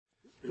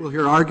We'll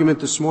hear argument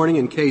this morning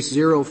in Case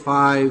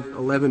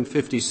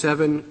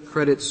 05-1157,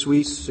 Credit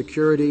Suisse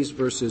Securities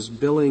versus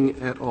Billing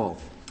et al.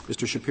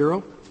 Mr.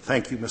 Shapiro.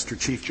 Thank you, Mr.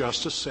 Chief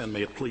Justice, and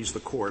may it please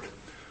the Court.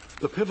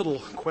 The pivotal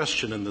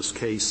question in this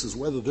case is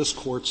whether this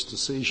Court's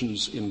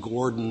decisions in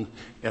Gordon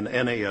and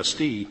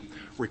NASD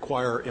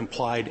require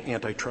implied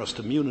antitrust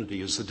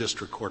immunity, as the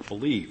District Court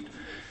believed.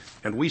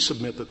 And we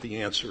submit that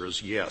the answer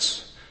is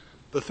yes.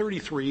 The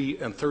 33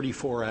 and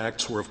 34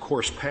 Acts were, of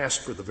course, passed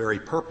for the very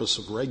purpose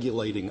of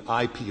regulating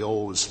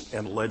IPOs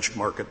and alleged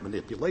market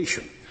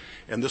manipulation.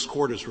 And this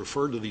Court has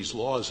referred to these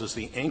laws as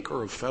the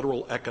anchor of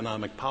federal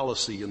economic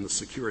policy in the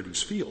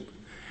securities field.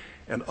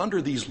 And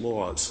under these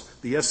laws,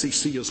 the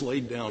SEC has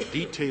laid down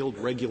detailed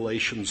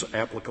regulations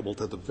applicable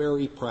to the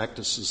very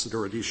practices that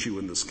are at issue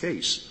in this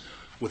case,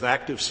 with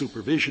active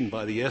supervision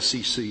by the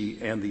SEC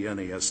and the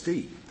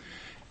NASD.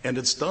 And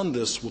it's done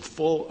this with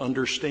full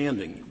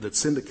understanding that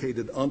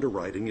syndicated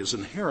underwriting is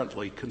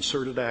inherently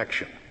concerted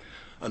action.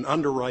 An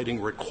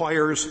underwriting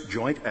requires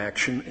joint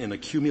action in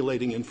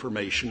accumulating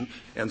information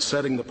and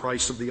setting the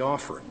price of the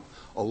offering,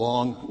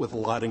 along with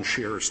allotting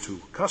shares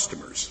to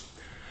customers.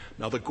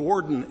 Now, the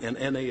Gordon and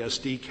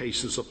NASD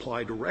cases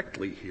apply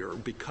directly here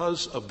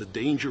because of the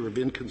danger of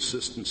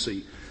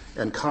inconsistency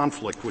and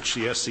conflict which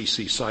the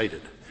SEC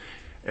cited.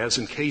 As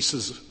in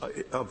cases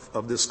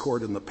of this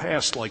Court in the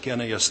past, like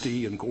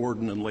NASD and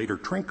Gordon and later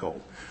Trinco,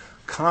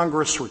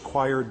 Congress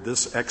required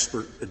this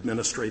expert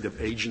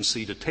administrative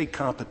agency to take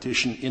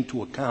competition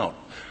into account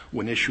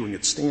when issuing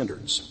its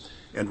standards.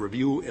 And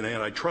review in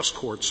antitrust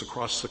courts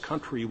across the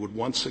country would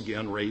once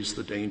again raise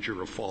the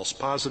danger of false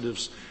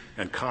positives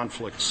and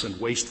conflicts and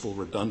wasteful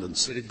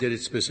redundancy. Did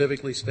it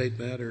specifically state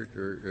that,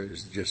 or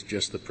is it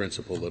just the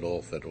principle that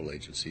all federal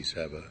agencies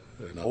have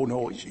Oh,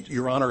 no,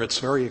 Your Honor, it's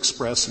very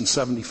express in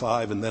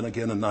 75 and then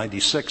again in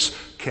 96.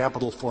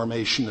 Capital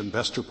formation,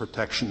 investor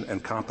protection,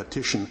 and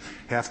competition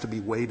have to be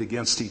weighed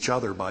against each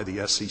other by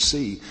the SEC.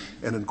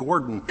 And in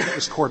Gordon,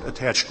 this Court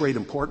attached great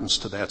importance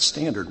to that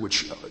standard,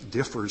 which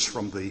differs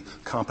from the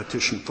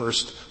competition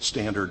first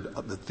standard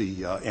that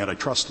the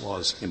antitrust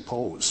laws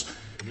impose.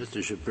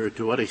 Mr. Shapiro,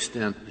 to what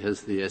extent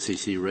has the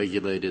SEC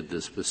regulated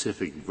the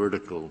specific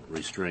vertical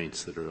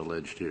restraints that are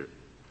alleged here?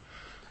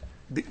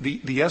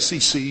 The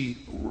SEC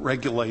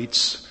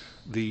regulates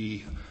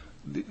the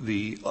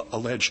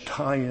alleged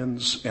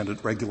tie-ins, and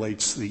it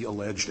regulates the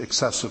alleged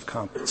excessive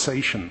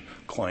compensation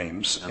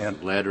claims. And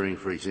laddering,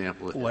 for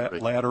example.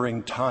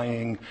 Laddering,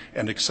 tying,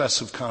 and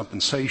excessive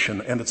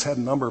compensation. And it's had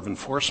a number of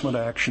enforcement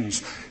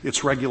actions.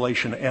 Its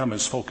Regulation M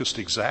is focused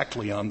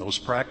exactly on those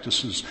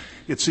practices.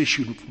 It's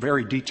issued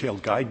very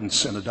detailed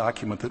guidance in a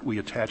document that we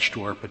attach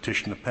to our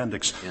petition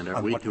appendix. And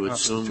are we to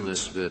assume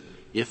that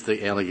if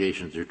the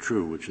allegations are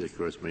true, which they, of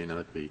course, may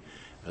not be,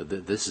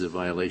 that this is a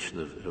violation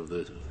of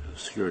the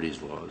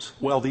securities laws?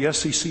 Well, the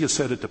SEC has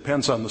said it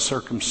depends on the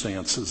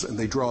circumstances, and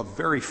they draw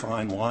very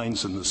fine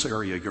lines in this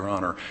area, Your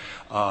Honor.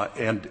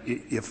 And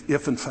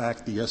if in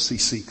fact the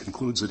SEC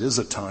concludes it is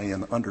a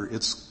tie-in under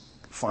its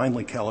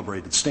finely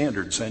calibrated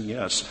standards, then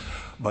yes.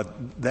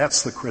 But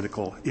that's the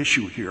critical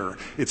issue here.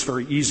 It's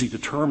very easy to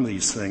term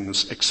these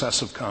things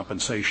excessive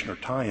compensation or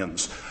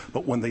tie-ins.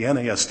 But when the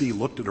NASD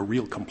looked at a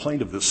real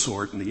complaint of this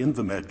sort in the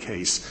Invamed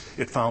case,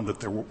 it found that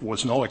there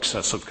was no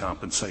excessive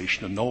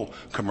compensation and no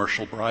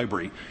commercial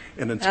bribery.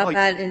 And how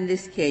about in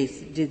this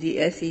case? Did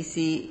the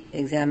SEC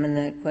examine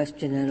that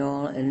question at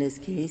all in this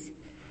case?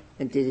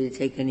 And did it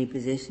take any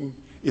position?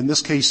 In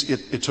this case,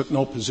 it took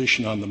no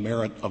position on the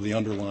merit of the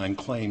underlying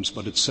claims,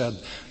 but it said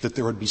that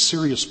there would be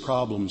serious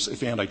problems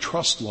if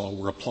antitrust law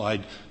were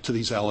applied to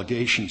these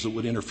allegations that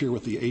would interfere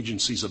with the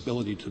agency's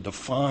ability to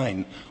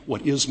define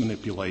what is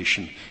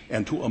manipulation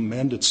and to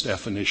amend its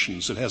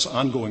definitions. It has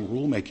ongoing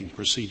rulemaking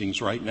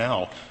proceedings right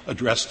now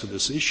addressed to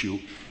this issue,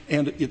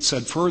 and it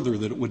said further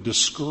that it would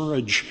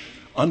discourage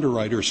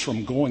underwriters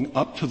from going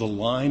up to the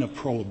line of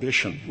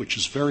prohibition, which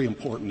is very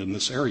important in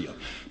this area,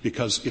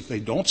 because if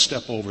they don't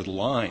step over the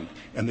line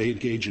and they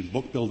engage in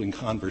book-building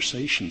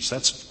conversations,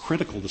 that's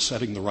critical to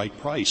setting the right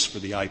price for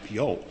the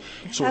IPO.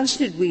 So how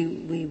should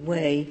we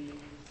weigh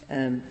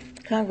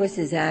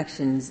Congress's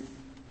actions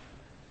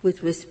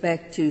with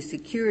respect to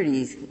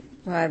securities,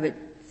 private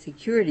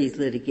securities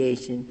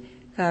litigation?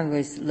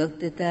 Congress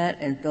looked at that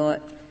and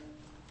thought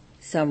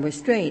some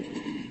restraint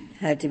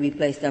had to be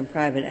placed on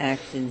private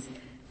actions,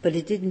 but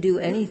it didn't do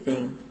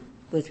anything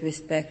with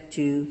respect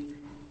to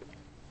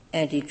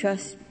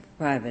antitrust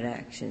private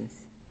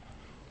actions.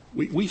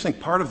 We think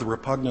part of the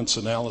repugnance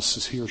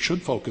analysis here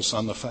should focus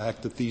on the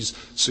fact that these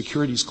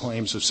securities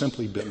claims have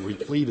simply been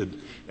repleted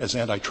as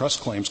antitrust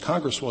claims.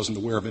 Congress wasn't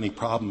aware of any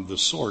problem of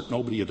this sort.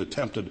 Nobody had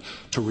attempted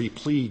to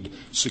replead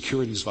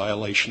securities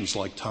violations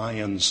like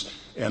tie-ins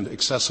and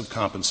excessive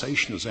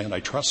compensation as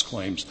antitrust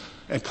claims.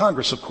 And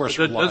Congress, of course,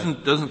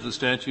 doesn't the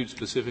statute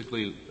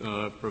specifically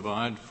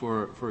provide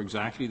for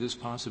exactly this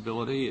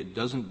possibility?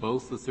 Doesn't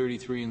both the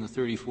 33 and the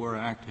 34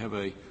 Act have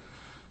a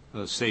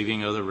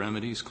saving other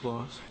remedies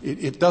clause?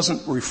 It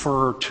doesn't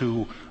refer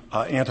to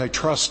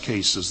antitrust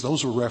cases.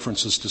 Those were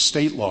references to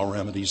state law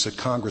remedies that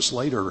Congress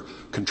later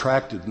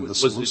contracted in the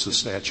Suisse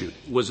statute.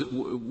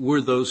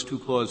 Were those two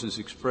clauses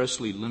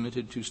expressly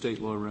limited to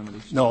state law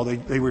remedies? No,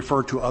 they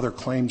refer to other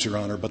claims, Your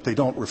Honor, but they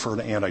don't refer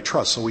to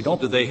antitrust. So we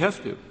don't. Do they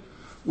have to?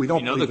 We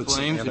don't believe the it's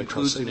claims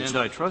antitrust. includes an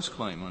antitrust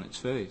claim on its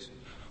face.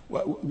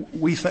 Well,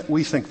 we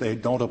think they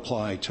don't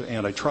apply to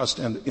antitrust.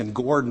 And in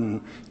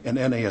Gordon and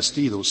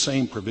NASD, those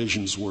same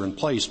provisions were in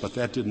place, but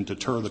that didn't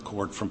deter the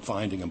court from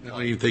finding them.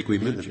 I don't think we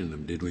mentioned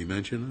them. Did we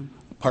mention them?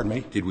 Pardon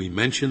me? Did we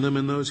mention them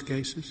in those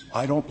cases?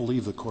 I don't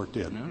believe the court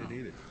did.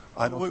 No.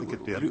 I don't think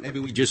it did. Maybe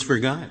we just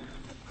forgot.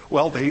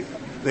 Well,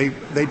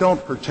 they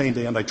don't pertain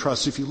to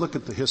antitrust. If you look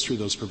at the history of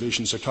those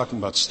provisions, they're talking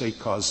about state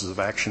causes of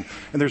action,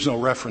 and there's no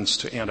reference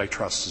to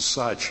antitrust as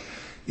such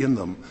in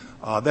them.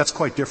 That's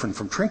quite different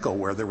from Trinco,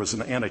 where there was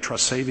an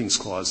antitrust savings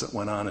clause that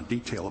went on in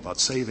detail about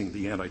saving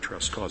the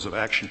antitrust cause of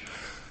action.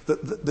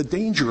 The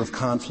danger of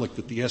conflict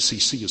that the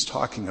SEC is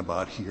talking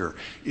about here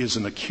is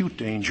an acute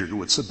danger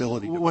to its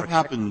ability to What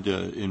protect. happened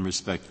in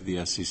respect to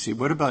the SEC?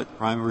 What about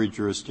primary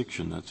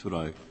jurisdiction? That's what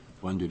I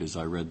wondered as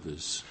I read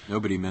this.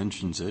 Nobody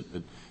mentions it,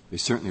 but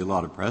there's certainly a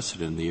lot of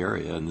precedent in the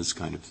area and this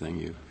kind of thing.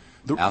 You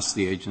ask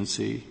the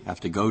agency, have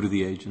to go to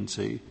the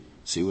agency,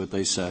 see what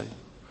they say.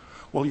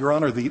 Well, Your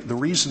Honor, the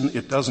reason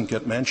it doesn't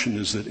get mentioned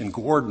is that in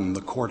Gordon,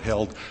 the court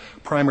held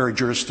primary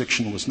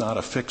jurisdiction was not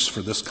a fix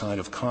for this kind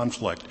of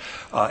conflict.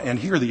 And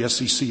here the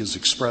SEC has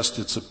expressed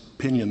its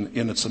opinion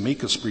in its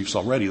amicus briefs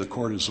already. The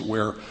court is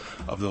aware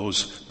of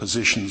those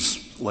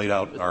positions laid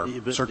out in our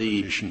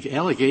certification. The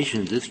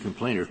allegations in this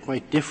complaint are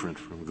quite different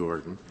from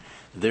Gordon.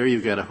 There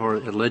you've got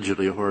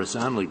allegedly a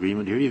horizontal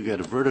agreement. Here you've got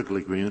a vertical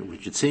agreement,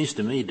 which it seems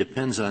to me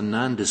depends on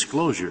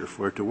non-disclosure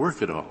for it to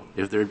work at all.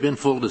 If there had been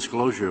full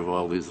disclosure of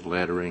all these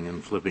laddering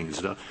and flipping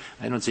stuff,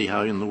 I don't see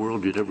how in the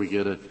world you'd ever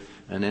get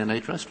an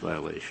antitrust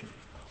violation.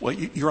 Well,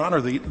 Your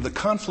Honor, the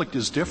conflict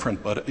is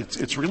different, but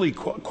it's really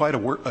quite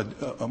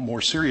a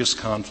more serious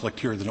conflict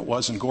here than it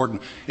was in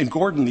Gordon. In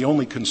Gordon, the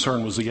only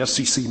concern was the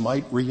SEC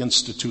might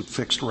reinstitute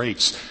fixed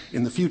rates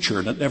in the future,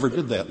 and it never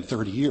did that in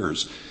 30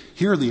 years.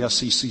 Here the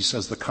SEC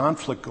says the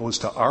conflict goes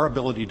to our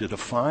ability to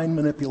define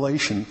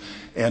manipulation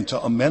and to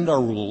amend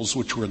our rules,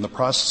 which we're in the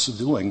process of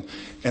doing,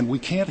 and we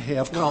can't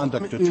have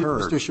conduct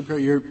deterred. Mr. Shapiro,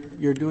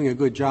 you're doing a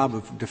good job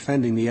of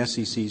defending the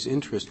SEC's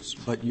interests,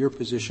 but your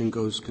position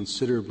goes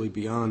considerably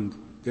beyond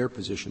their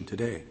position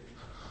today.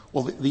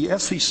 Well, the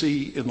SEC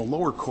in the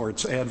lower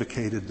courts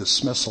advocated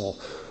dismissal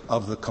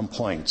of the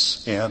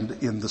complaints. And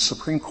in the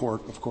Supreme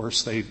Court, of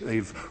course,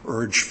 they've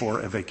urged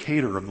for a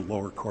vacator of the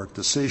lower court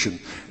decision.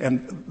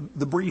 And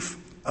the brief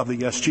of the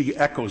SG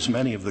echoes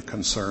many of the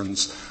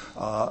concerns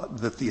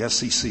that the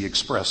SEC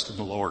expressed in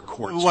the lower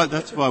courts. Well,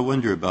 that's why I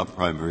wonder about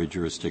primary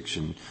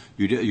jurisdiction.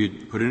 You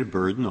put in a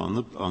burden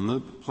on the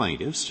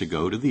plaintiffs to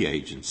go to the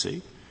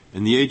agency,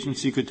 and the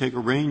agency could take a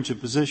range of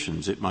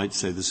positions. It might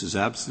say this is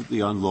absolutely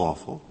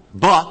unlawful,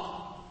 but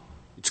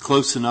it's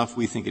close enough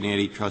we think an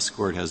antitrust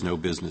court has no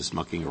business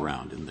mucking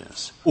around in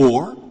this.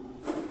 Or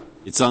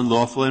it's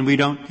unlawful and we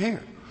don't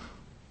care.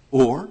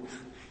 Or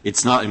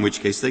it's not, in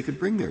which case they could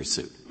bring their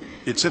suit.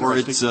 Or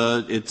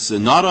it's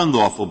not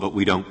unlawful but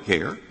we don't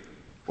care.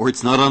 Or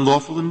it's not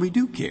unlawful and we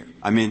do care.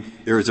 I mean,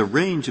 there is a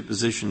range of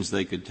positions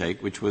they could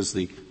take, which was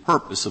the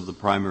purpose of the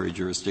primary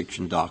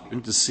jurisdiction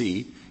doctrine, to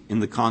see in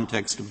the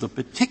context of the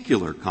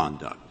particular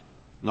conduct,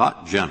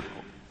 not general,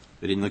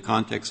 but in the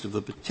context of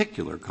the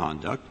particular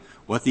conduct,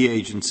 what the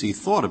agency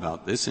thought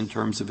about this in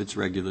terms of its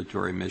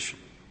regulatory mission.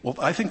 Well,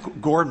 I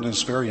think Gordon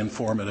is very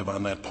informative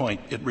on that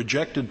point. It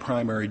rejected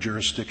primary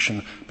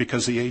jurisdiction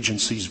because the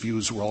agency's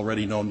views were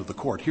already known to the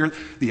court. Here,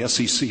 the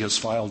SEC has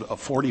filed a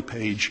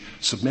 40-page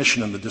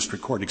submission in the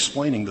district court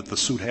explaining that the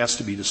suit has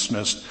to be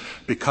dismissed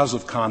because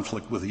of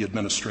conflict with the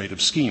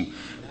administrative scheme.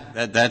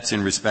 That's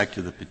in respect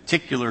to the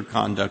particular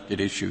conduct at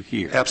issue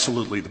here.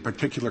 Absolutely, the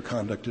particular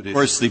conduct at issue. Of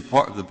course,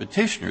 the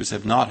petitioners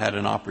have not had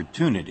an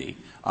opportunity,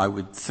 I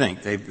would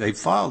think. They've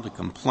filed a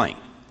complaint,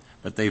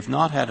 but they've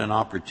not had an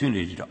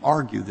opportunity to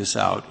argue this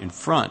out in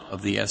front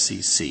of the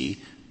SEC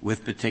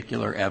with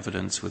particular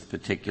evidence, with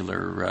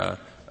particular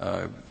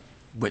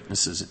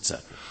witnesses, et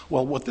cetera.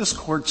 Well, what this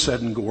Court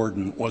said in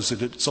Gordon was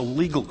that it's a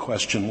legal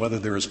question whether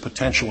there is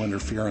potential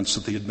interference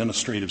of the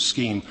administrative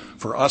scheme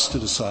for us to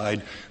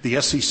decide. The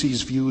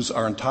SEC's views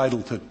are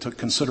entitled to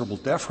considerable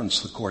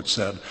deference, the Court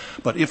said,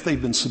 but if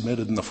they've been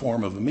submitted in the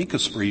form of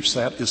amicus briefs,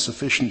 that is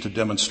sufficient to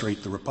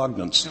demonstrate the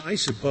repugnance. I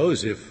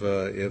suppose if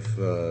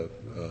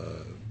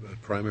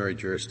primary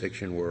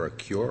jurisdiction were a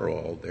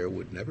cure-all, there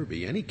would never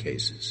be any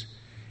cases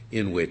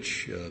in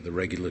which the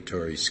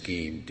regulatory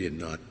scheme did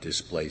not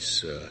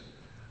displace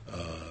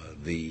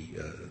the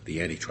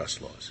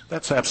antitrust laws.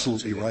 That's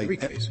absolutely right. Every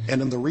case.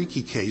 And in the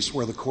Ricci case,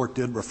 where the court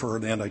did refer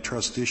an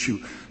antitrust issue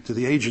to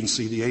the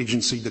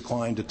agency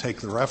declined to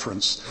take the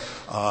reference.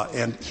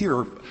 And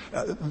here,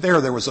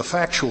 there was a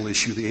factual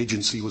issue the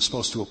agency was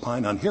supposed to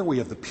opine on. Here we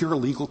have the pure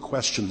legal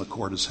question the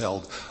court has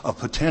held of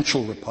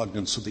potential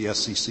repugnance of the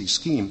SEC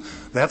scheme.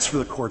 That's for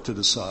the court to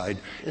decide.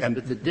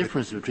 But the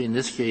difference between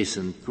this case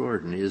and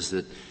Gordon is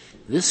that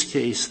this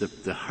case,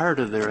 the heart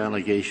of their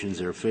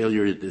allegations are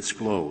failure to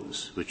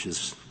disclose, which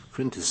is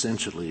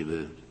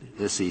quintessentially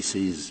the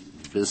SEC's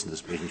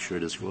business, making sure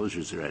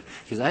disclosures are right.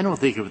 Because I don't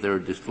think if there were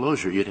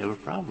disclosure, you'd have a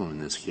problem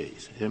in this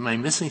case. Am I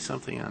missing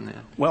something on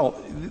that? Well,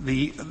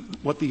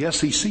 what the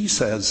SEC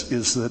says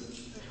is that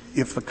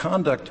if the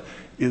conduct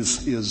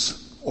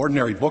is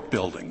ordinary book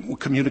building,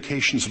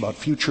 communications about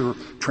future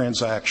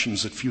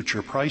transactions at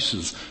future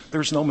prices,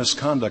 there's no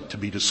misconduct to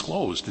be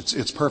disclosed.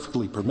 It's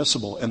perfectly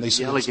permissible. And they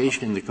say the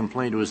allegation in the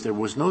complaint was there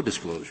was no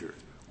disclosure.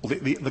 Well,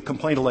 the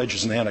complaint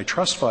alleges an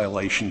antitrust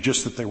violation,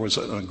 just that there was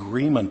an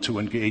agreement to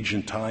engage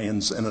in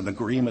tie-ins and an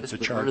agreement to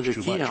charge too much. One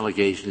of the key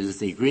allegations is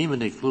the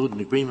agreement include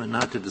an agreement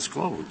not to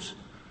disclose.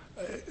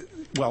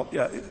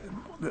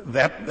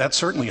 That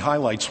certainly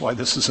highlights why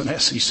this is an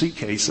SEC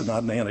case and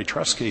not an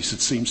antitrust case,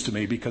 it seems to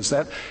me, because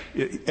that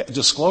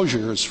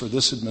disclosure is for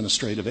this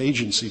administrative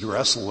agency to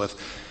wrestle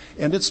with.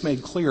 And it's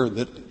made clear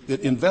that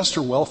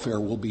investor welfare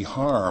will be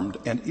harmed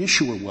and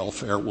issuer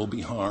welfare will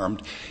be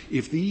harmed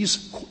if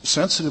these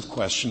sensitive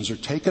questions are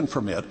taken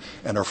from it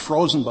and are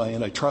frozen by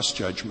antitrust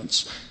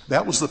judgments.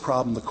 That was the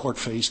problem the court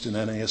faced in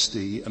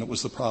NASD, and it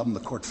was the problem the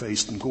court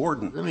faced in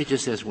Gordon. Let me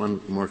just ask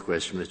one more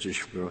question, Mr.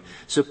 Shapiro.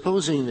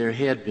 Supposing there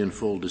had been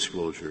full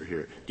disclosure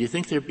here, do you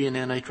think there'd be an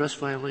antitrust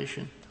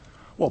violation?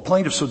 Well,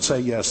 plaintiffs would say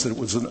yes, that it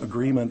was an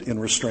agreement in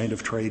restraint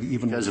of trade,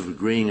 even because of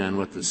agreeing on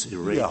what the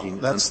rating. Yeah,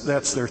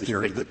 that's their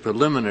theory. The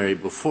preliminary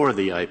before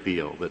the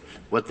IPO, but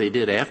what they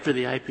did after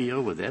the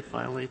IPO, would that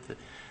violate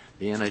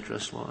the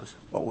antitrust laws?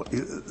 Well,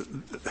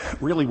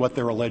 really, what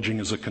they're alleging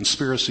is a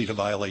conspiracy to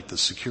violate the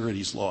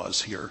securities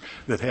laws here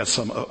that has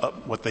some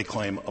what they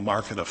claim a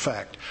market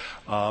effect,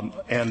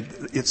 and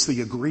it's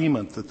the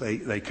agreement that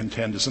they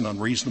contend is an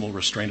unreasonable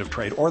restraint of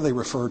trade, or they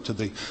refer to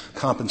the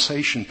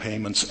compensation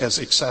payments as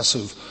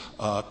excessive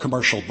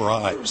commercial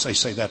bribes. They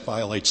say that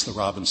violates the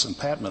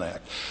Robinson-Patman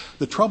Act.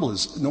 The trouble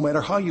is, no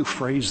matter how you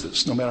phrase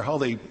this, no matter how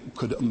they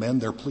could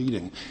amend their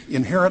pleading,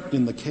 inherent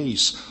in the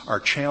case are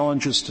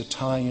challenges to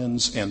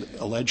tie-ins and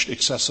alleged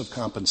excessive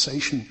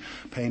compensation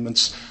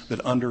payments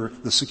that under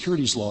the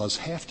securities laws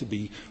have to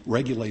be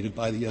regulated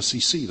by the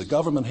SEC. The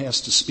government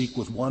has to speak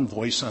with one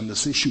voice on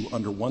this issue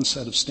under one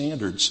set of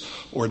standards,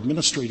 or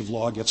administrative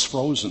law gets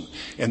frozen.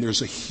 And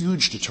there's a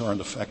huge deterrent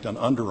effect on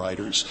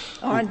underwriters.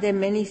 Aren't there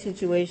many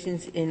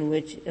situations in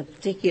which a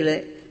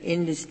particular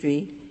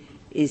industry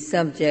is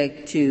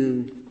subject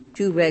to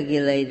two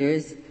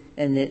regulators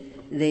and that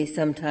they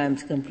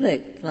sometimes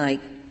conflict,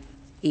 like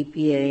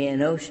EPA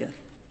and OSHA?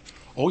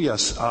 Oh,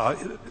 yes.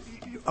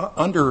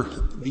 Under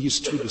these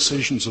two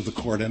decisions of the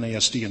Court,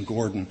 NASD and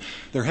Gordon,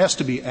 there has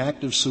to be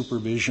active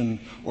supervision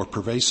or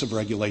pervasive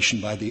regulation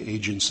by the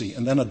agency,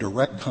 and then a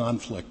direct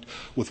conflict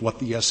with what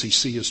the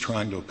SEC is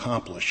trying to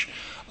accomplish.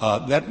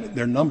 There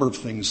are a number of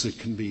things that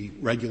can be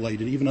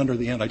regulated, even under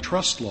the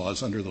antitrust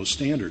laws, under those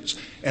standards.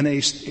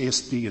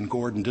 NASD and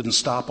Gordon didn't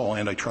stop all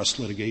antitrust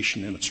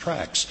litigation in its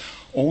tracks.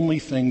 Only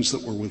things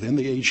that were within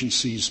the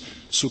agency's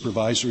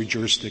supervisory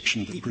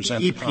jurisdiction that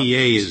present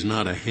EPA is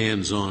not a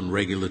hands-on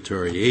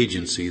regulatory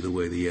agency the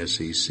way the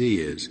SEC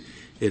is.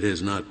 It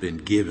has not been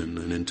given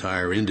an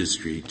entire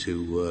industry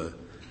to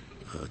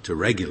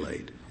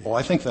regulate. Oh,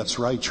 I think that's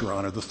right, Your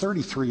Honor. The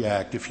 33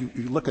 Act, if you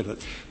look at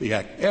it, the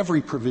Act, every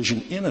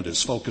provision in it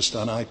is focused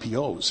on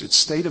IPOs. It's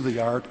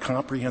state-of-the-art,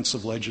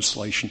 comprehensive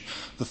legislation.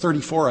 The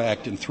 34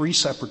 Act, in three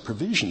separate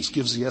provisions,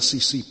 gives the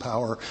SEC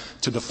power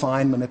to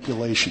define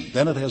manipulation.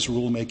 Then it has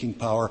rulemaking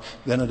power.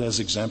 Then it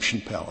has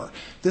exemption power.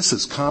 This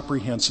is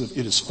comprehensive.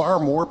 It is far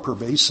more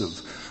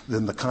pervasive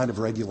than the kind of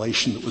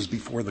regulation that was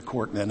before the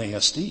Court in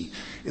NASD.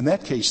 In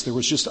that case, there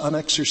was just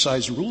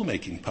unexercised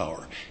rulemaking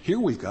power. Here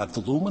we've got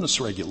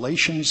voluminous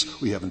regulations,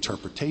 we have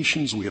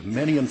interpretations, we have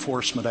many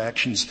enforcement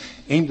actions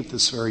aimed at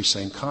this very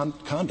same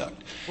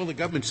conduct. Well, the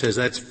government says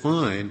that's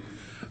fine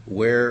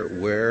where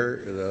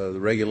the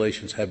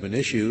regulations have been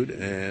issued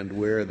and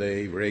where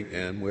they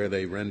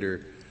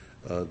render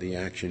the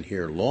action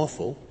here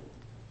lawful.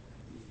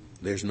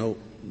 There's no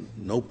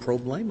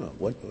problema.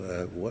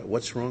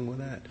 What's wrong with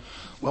that?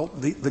 Well,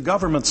 the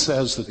government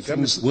says that the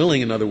government's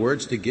willing, in other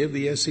words, to give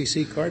the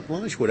SEC carte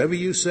blanche. Whatever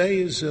you say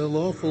is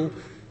lawful.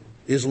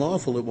 It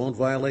won't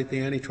violate the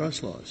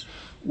antitrust laws.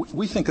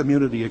 We think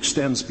immunity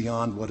extends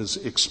beyond what is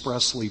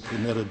expressly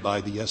permitted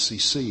by the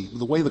SEC.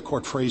 The way the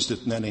Court phrased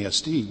it in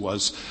NASD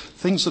was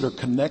things that are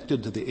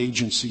connected to the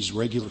agency's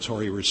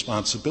regulatory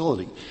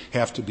responsibility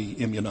have to be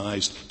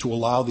immunized to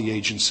allow the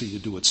agency to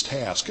do its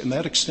task. And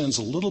that extends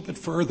a little bit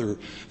further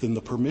than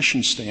the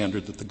permission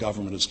standard that the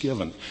government has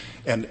given.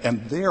 And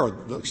there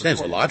 —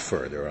 extends a lot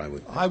further,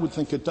 I would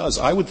think it does.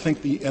 I would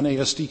think the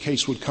NASD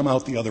case would come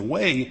out the other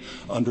way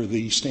under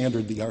the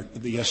standard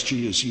the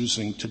SG is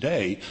using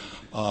today.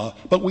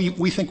 But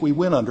we think we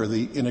win under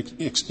the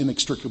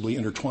inextricably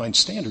intertwined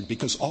standard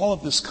because all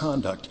of this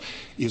conduct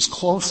is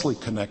closely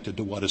connected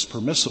to what is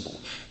permissible.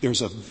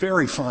 There's a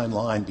very fine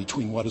line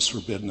between what is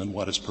forbidden and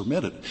what is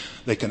permitted.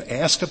 They can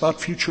ask about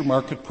future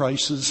market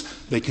prices.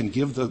 They can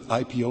give the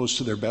IPOs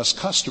to their best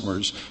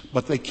customers,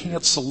 but they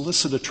can't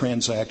solicit a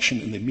transaction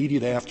in the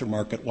immediate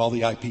aftermarket while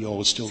the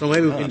IPO is still going on.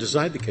 So maybe we can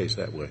decide the case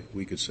that way.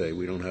 We could say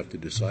we don't have to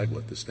decide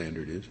what the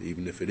standard is,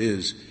 even if it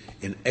is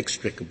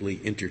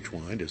inextricably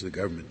intertwined, as the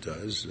government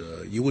does.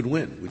 You would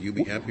win. Would you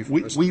be happy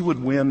for us? We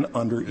would win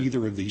under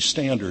either of these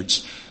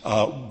standards,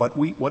 but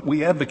what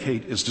we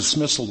advocate is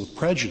dismissal with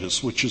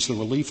prejudice, which is the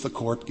relief the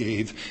Court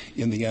gave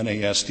in the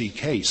NASD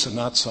case, and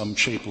not some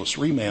shapeless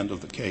remand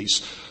of the case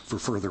for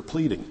further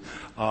pleading.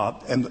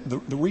 And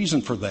the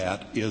reason for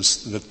that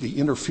is that the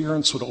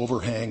interference would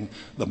overhang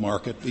the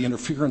market. The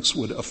interference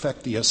would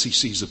affect the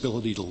SEC's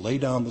ability to lay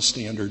down the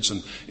standards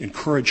and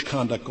encourage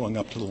conduct going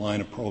up to the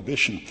line of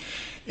prohibition.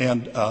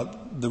 And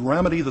the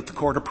remedy that the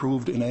Court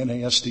approved in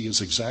NASD is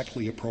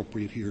exactly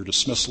appropriate here,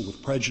 dismissal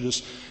with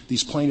prejudice.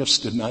 These plaintiffs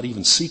did not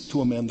even seek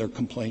to amend their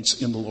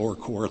complaints in the lower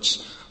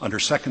courts. Under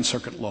Second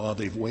Circuit law,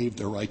 they've waived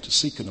their right to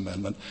seek an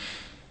amendment.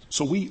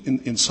 So we,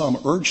 in sum,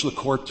 urge the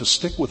Court to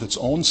stick with its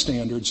own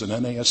standards in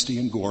NASD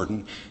and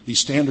Gordon. These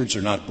standards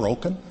are not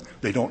broken.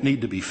 They don't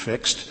need to be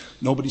fixed.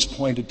 Nobody's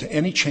pointed to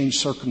any changed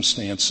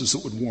circumstances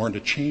that would warrant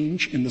a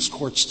change in this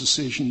Court's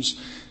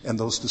decisions, and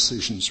those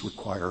decisions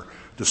require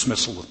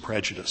dismissal with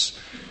prejudice.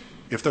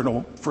 If there are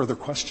no further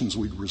questions,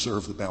 we'd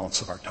reserve the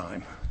balance of our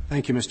time.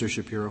 Thank you, Mr.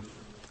 Shapiro.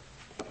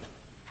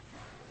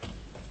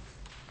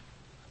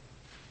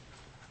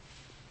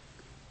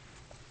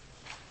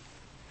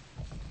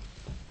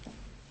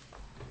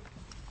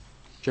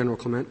 General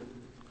Clement.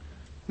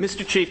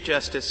 Mr. Chief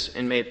Justice,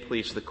 and may it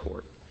please the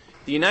Court,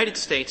 the United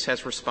States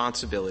has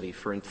responsibility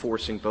for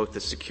enforcing both the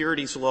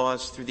securities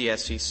laws through the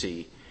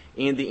SEC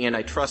and the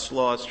antitrust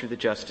laws through the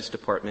Justice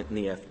Department and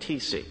the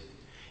FTC.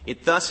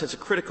 It thus has a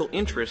critical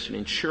interest in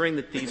ensuring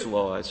that these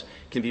laws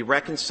can be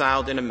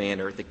reconciled in a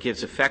manner that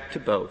gives effect to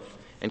both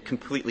and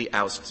completely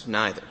ousts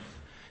neither.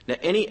 Now,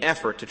 any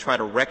effort to try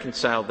to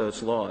reconcile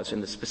those laws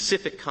in the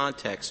specific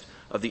context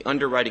of the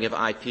underwriting of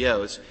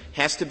IPOs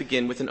has to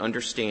begin with an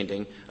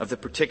understanding of the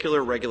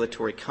particular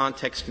regulatory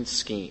context and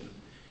scheme.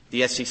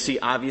 The SEC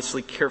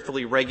obviously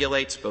carefully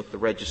regulates both the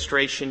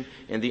registration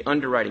and the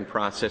underwriting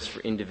process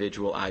for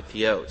individual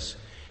IPOs.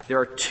 There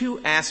are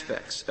two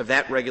aspects of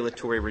that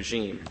regulatory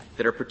regime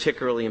that are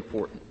particularly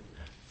important.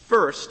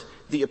 First,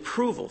 the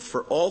approval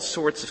for all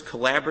sorts of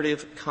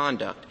collaborative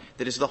conduct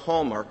that is the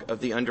hallmark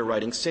of the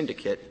underwriting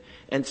syndicate.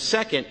 And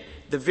second,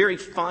 the very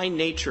fine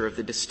nature of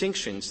the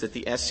distinctions that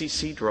the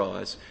SEC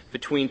draws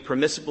between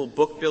permissible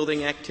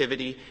book-building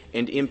activity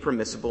and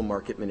impermissible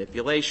market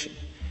manipulation.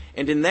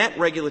 And in that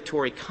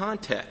regulatory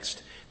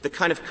context, the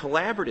kind of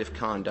collaborative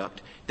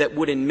conduct that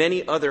would in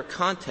many other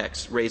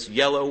contexts raise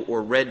yellow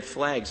or red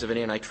flags of an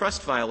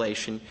antitrust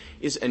violation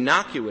is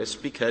innocuous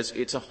because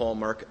it's a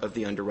hallmark of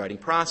the underwriting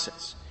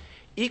process.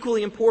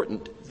 Equally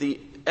important, the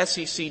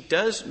SEC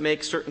does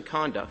make certain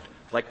conduct,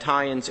 like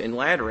tie-ins and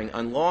laddering,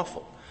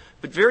 unlawful.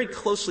 But very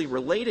closely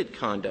related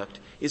conduct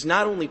is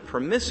not only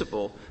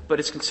permissible, but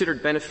is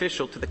considered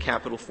beneficial to the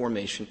capital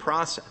formation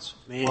process.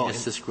 May I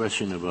ask this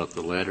question about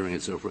the laddering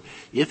and so forth?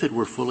 If it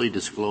were fully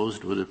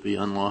disclosed, would it be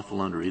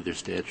unlawful under either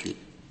statute?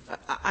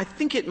 I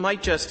think it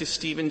might, Justice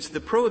Stevens. The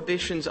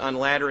prohibitions on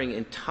laddering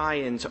and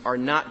tie-ins are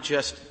not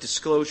just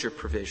disclosure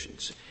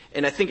provisions.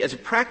 And I think as a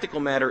practical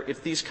matter,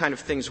 if these kind of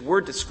things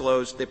were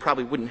disclosed, they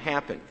probably wouldn't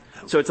happen.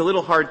 So it's a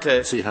little hard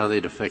to see how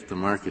they'd affect the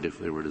market if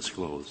they were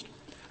disclosed.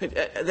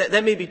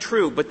 That may be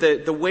true, but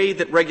the way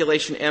that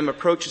Regulation M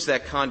approaches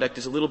that conduct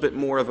is a little bit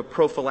more of a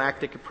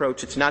prophylactic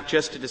approach. It's not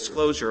just a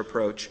disclosure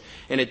approach,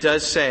 and it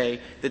does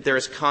say that there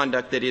is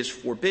conduct that is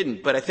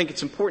forbidden. But I think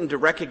it's important to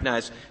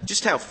recognize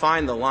just how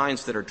fine the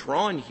lines that are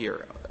drawn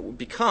here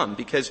become,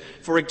 because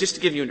just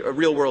to give you a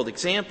real-world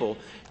example,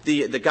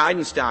 the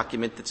guidance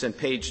document that's on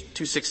page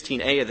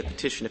 216A of the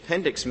petition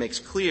appendix makes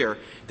clear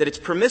that it's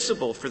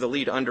permissible for the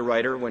lead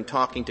underwriter when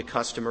talking to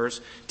customers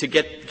to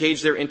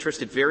gauge their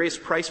interest at various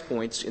price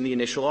points in the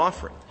initial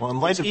offering. Well, in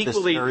light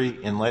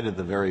of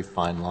the very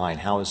fine line,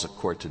 how is a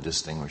court to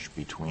distinguish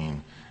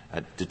between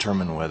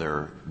determine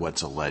whether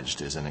what's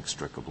alleged is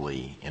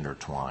inextricably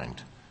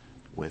intertwined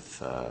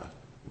with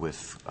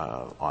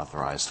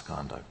authorized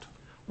conduct?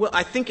 Well,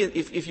 I think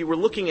if you were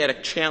looking at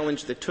a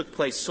challenge that took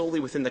place solely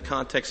within the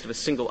context of a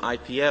single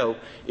IPO,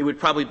 it would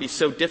probably be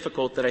so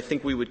difficult that I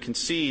think we would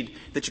concede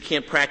that you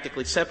can't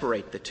practically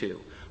separate the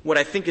two. What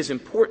I think is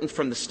important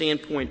from the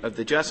standpoint of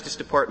the Justice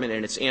Department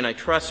and its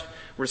antitrust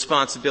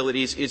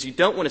responsibilities is you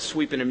don't want to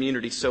sweep an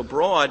immunity so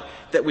broad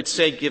that would,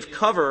 say, give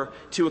cover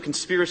to a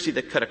conspiracy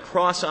that cut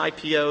across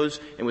IPOs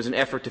and was an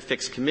effort to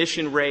fix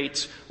commission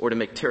rates or to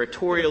make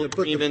territorial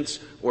agreements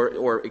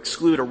or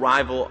exclude a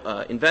rival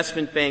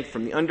investment bank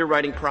from the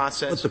underwriting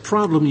process. But the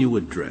problem you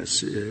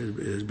address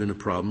has been a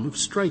problem of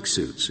strike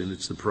suits, and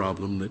it's the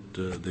problem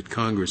that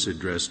Congress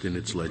addressed in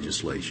its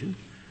legislation.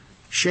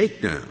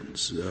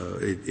 Shakedowns.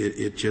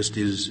 It just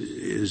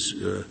is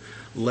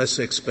less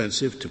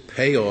expensive to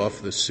pay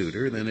off the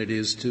suitor than it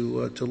is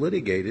to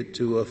litigate it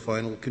to a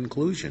final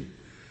conclusion,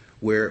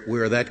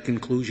 where that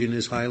conclusion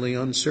is highly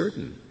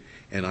uncertain.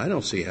 And I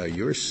don't see how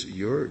your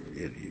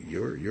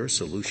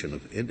solution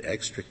of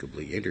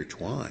inextricably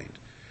intertwined,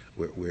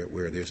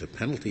 where there's a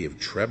penalty of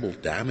treble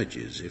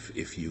damages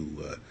if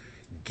you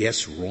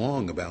guess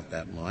wrong about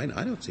that line.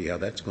 I don't see how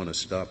that's going to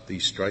stop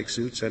these strike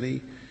suits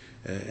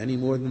any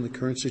more than the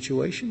current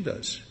situation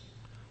does.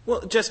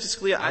 Well, Justice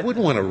Scalia, I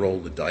wouldn't want to roll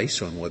the dice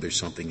on whether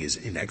something is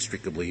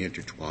inextricably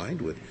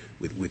intertwined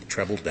with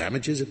treble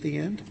damages at the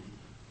end.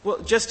 Well,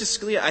 Justice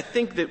Scalia, I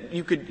think that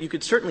you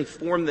could certainly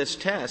form this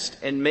test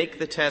and make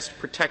the test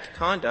protect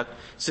conduct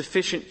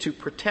sufficient to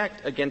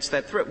protect against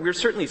that threat. We're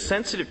certainly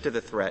sensitive to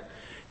the threat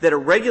that a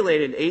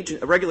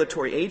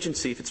regulatory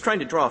agency, if it's trying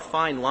to draw a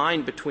fine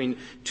line between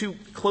two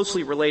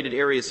closely related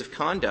areas of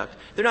conduct,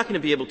 they're not going to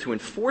be able to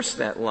enforce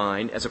that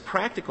line as a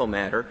practical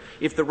matter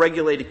if the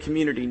regulated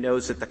community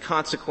knows that the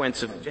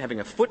consequence of having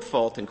a foot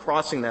fault and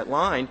crossing that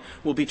line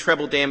will be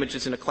treble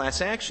damages in a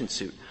class action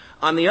suit.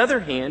 On the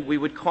other hand, we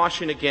would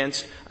caution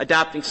against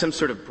adopting some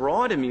sort of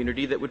broad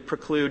immunity that would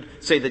preclude,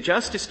 say, the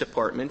Justice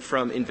Department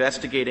from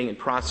investigating and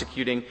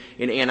prosecuting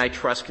an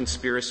antitrust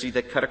conspiracy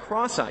that cut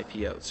across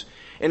IPOs.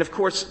 And, of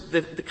course,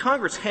 the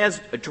Congress has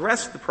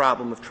addressed the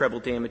problem of treble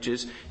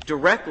damages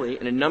directly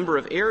in a number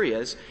of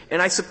areas,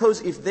 and I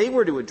suppose if they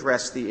were to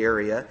address the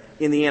area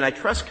in the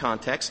antitrust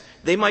context,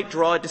 they might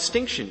draw a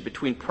distinction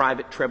between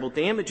private treble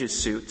damages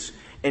suits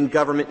and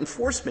government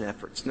enforcement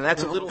efforts. Now,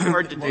 that's a little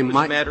hard to do as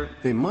a matter.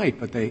 They might,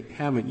 but they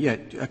haven't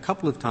yet. A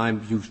couple of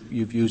times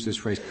you've used this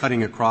phrase,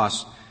 cutting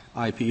across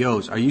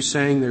IPOs. Are you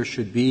saying there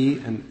should be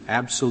an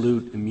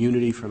absolute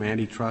immunity from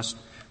antitrust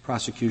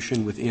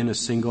prosecution within a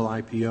single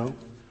IPO?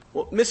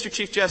 Well, Mr.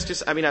 Chief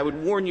Justice, I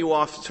would warn you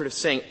off sort of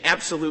saying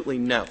absolutely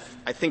no.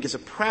 I think as a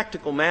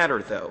practical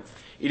matter, though,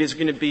 it is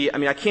going to be,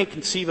 I can't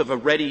conceive of a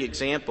ready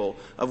example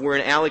of where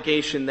an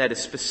allegation that is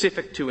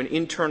specific to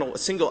a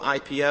single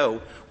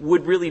IPO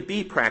would really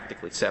be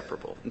practically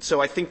separable. And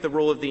so I think the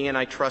role of the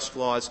antitrust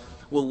laws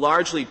will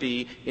largely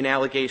be in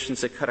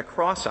allegations that cut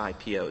across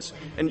IPOs.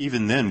 And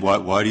even then,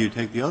 why do you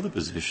take the other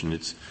position?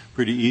 It's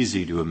pretty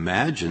easy to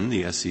imagine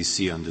the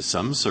SEC under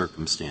some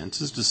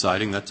circumstances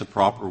deciding that's a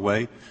proper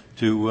way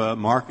to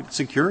market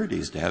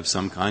securities, to have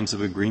some kinds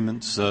of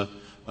agreements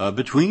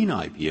between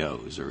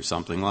IPOs or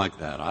something like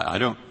that. I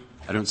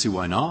don't see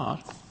why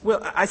not.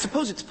 Well, I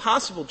suppose it's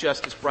possible,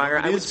 Justice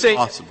Breyer. I would say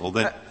possible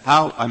that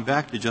I'm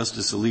back to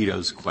Justice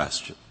Alito's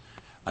question.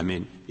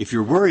 If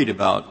you're worried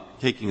about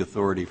taking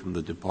authority from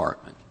the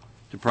department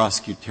to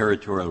prosecute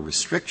territorial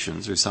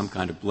restrictions or some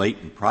kind of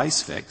blatant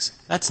price fix,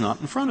 that's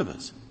not in front of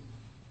us.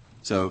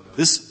 So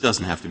this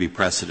doesn't have to be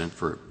precedent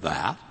for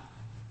that.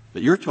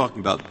 But you're talking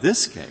about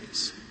this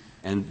case.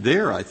 And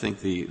there, I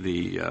think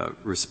the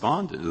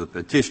respondent, the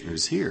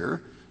petitioners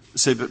here,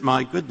 say, but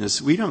my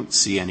goodness, we don't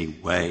see any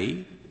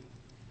way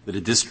that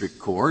a district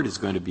court is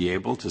going to be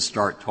able to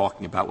start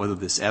talking about whether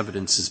this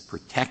evidence is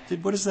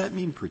protected. What does that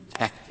mean,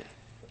 protected?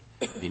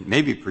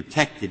 Maybe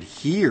protected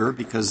here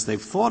because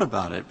they've thought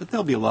about it, but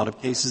there'll be a lot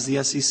of cases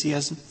the SEC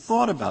hasn't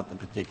thought about the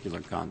particular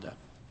conduct.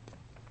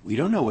 We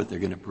don't know what they're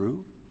going to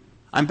prove.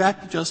 I'm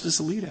back to Justice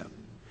Alito.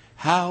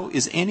 How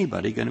is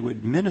anybody going to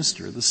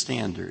administer the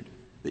standard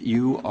that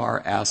you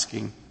are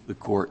asking the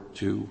court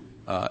to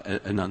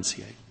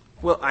enunciate?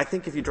 Well, I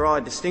think if you draw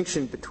a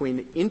distinction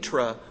between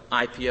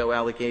intra-IPO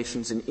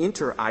allegations and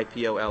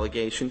inter-IPO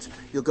allegations,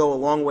 you'll go a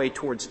long way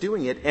towards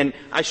doing it. And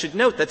I should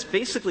note that's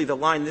basically the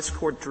line this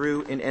Court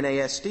drew in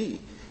NASD.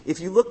 If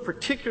you look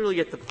particularly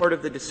at the part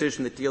of the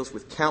decision that deals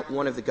with count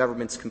one of the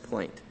government's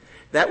complaint,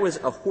 that was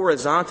a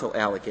horizontal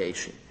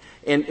allegation.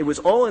 And it was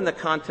all in the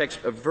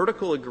context of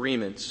vertical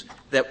agreements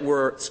that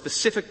were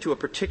specific to a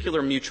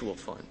particular mutual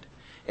fund.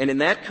 And in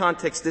that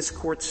context, this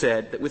Court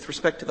said that with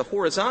respect to the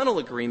horizontal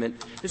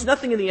agreement, there's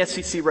nothing in the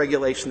SEC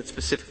regulation that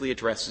specifically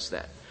addresses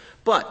that.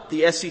 But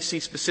the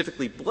SEC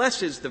specifically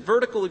blesses the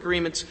vertical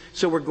agreements,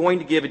 so we're going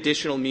to give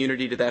additional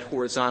immunity to that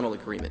horizontal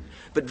agreement.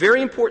 But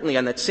very importantly,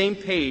 on that same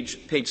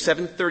page, page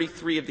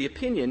 733 of the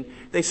opinion,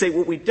 they say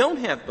what we don't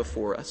have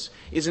before us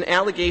is an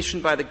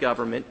allegation by the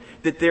government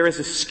that there is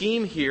a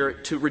scheme here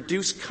to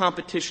reduce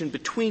competition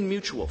between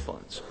mutual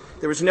funds.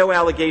 There was no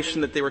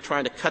allegation that they were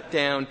trying to cut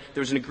down. There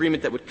was an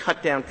agreement that would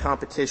cut down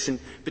competition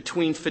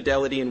between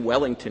Fidelity and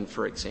Wellington,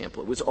 for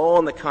example. It was all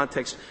in the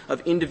context of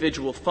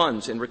individual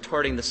funds and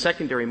retarding the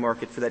secondary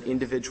market for that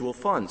individual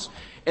funds.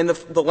 And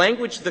the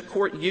language the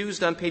Court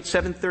used on page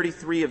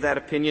 733 of that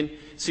opinion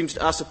seems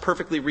to us a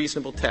perfectly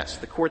reasonable test.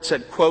 The Court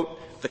said,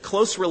 quote, the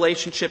close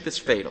relationship is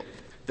fatal.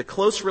 The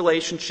close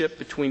relationship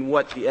between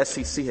what the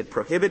SEC had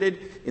prohibited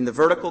in the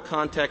vertical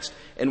context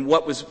and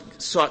what was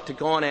sought to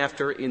go on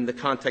after in the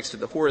context of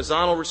the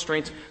horizontal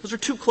restraints, those are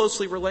too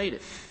closely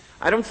related.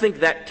 I don't think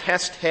that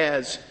test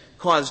has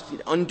caused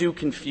undue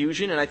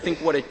confusion, and I think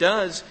what it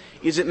does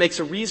is it makes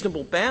a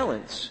reasonable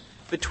balance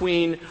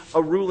between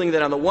a ruling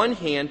that on the one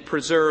hand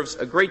preserves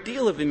a great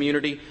deal of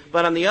immunity,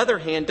 but on the other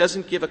hand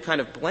doesn't give a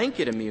kind of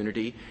blanket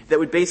immunity that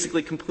would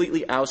basically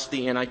completely oust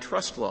the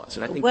antitrust laws.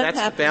 And I think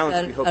that's the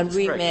balance we hope to strike. What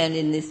happens on remand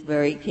in this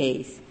very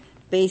case,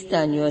 based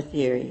on your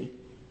theory?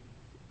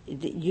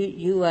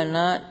 You are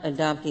not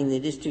adopting the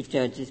district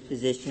judge's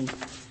position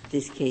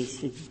this case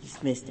should be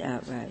dismissed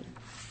outright.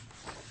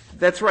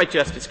 That's right,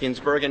 Justice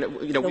Ginsburg. And,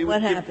 so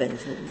what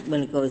happens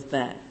when it goes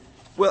back?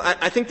 Well,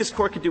 I think this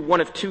Court could do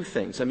one of two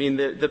things. I mean,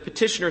 the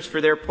petitioners, for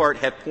their part,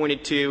 have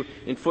pointed to,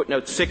 in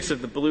footnote 6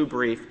 of the blue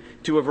brief,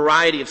 to a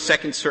variety of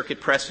Second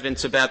Circuit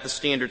precedents about the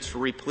standards for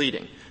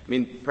repleading. I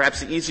mean,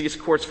 perhaps the easiest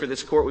course for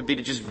this Court would be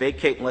to just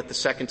vacate and let the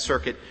Second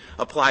Circuit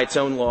apply its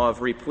own law of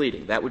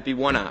repleading. That would be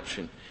one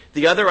option.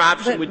 The other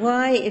option would — But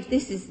why, if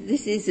this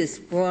is a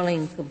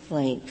sprawling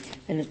complaint,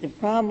 and if the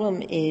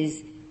problem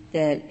is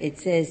that it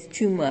says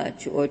too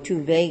much or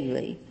too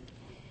vaguely,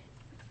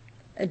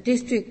 a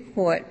district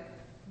court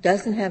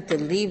doesn't have to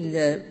leave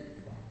the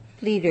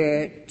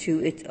pleader to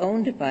its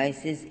own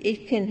devices.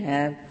 It can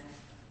have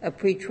a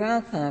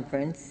pretrial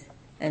conference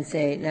and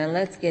say, now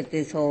let's get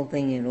this whole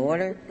thing in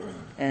order.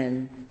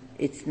 And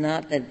it's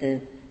not that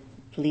the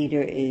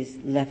pleader is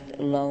left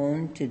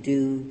alone to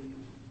do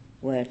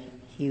what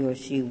he or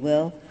she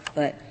will.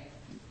 But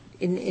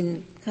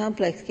in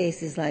complex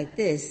cases like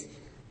this,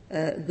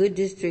 a good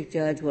district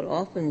judge will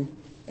often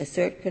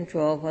assert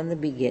control from the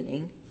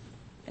beginning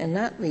and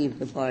not leave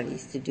the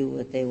parties to do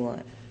what they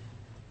want.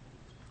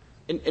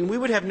 And we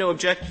would have no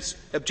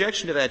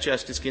objection to that,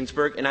 Justice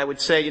Ginsburg. And I would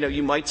say,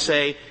 you might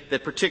say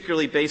that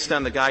particularly based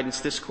on the guidance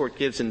this Court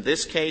gives in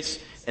this case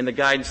and the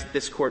guidance that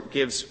this Court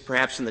gives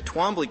perhaps in the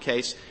Twombly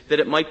case, that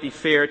it might be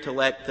fair to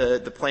let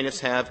the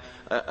plaintiffs have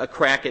a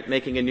crack at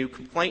making a new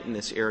complaint in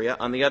this area.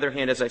 On the other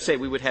hand, as I say,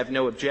 we would have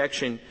no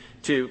objection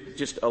to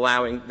just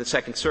allowing the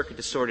Second Circuit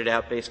to sort it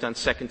out based on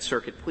Second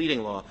Circuit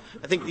pleading law.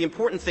 I think the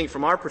important thing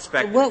from our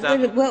perspective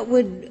is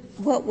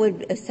what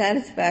would a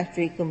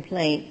satisfactory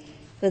complaint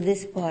for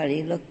this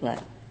party look like?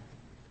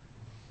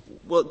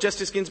 Well,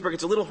 Justice Ginsburg,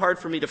 it's a little hard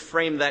for me to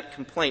frame that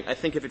complaint. I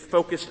think if it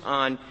focused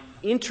on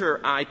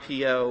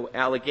inter-IPO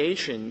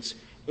allegations,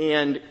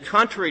 and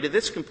contrary to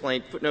this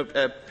complaint, footnote,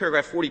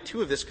 paragraph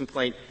 42 of this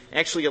complaint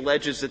actually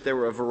alleges that there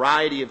were a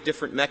variety of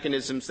different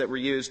mechanisms that were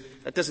used.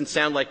 That doesn't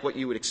sound like what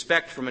you would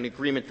expect from an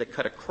agreement that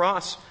cut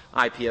across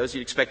IPOs.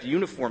 You'd expect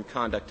uniform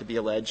conduct to be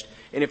alleged.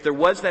 And if there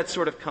was that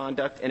sort of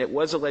conduct and it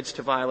was alleged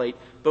to violate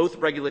both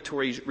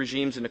regulatory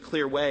regimes in a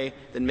clear way,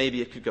 then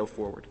maybe it could go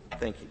forward.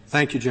 Thank you.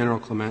 Thank you, General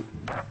Clement.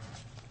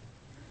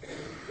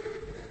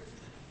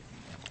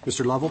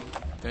 Mr. Lovell.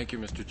 Thank you,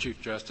 Mr.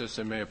 Chief Justice,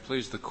 and may it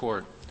please the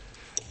Court.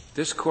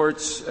 This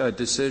Court's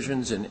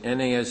decisions in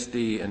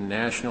NASD and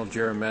National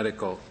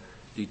Geomedical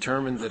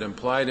determined that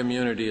implied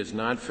immunity is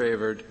not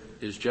favored,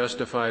 is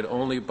justified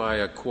only by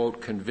a,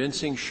 quote,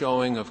 convincing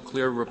showing of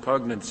clear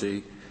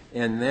repugnancy,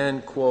 and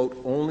then, quote,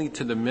 only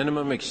to the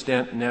minimum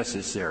extent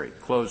necessary,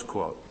 close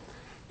quote.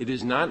 It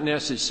is not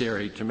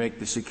necessary to make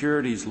the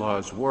securities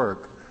laws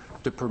work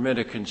to permit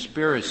a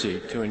conspiracy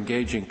to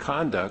engage in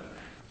conduct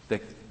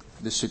that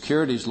the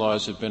securities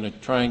laws have been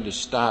trying to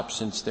stop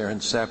since their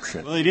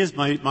inception. Well,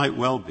 it might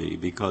well be,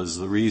 because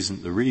the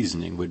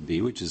reasoning would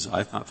be, which is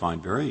I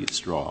find very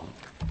strong,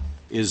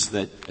 is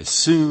that as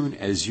soon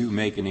as you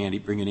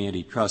bring an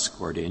antitrust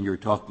court in, you're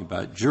talking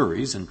about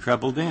juries and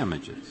treble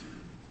damages.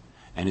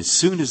 And as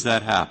soon as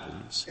that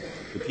happens,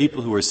 the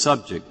people who are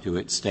subject to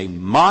it stay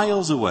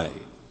miles away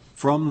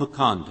from the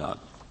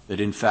conduct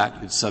that in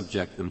fact would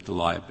subject them to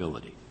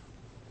liability.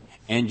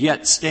 And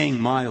yet,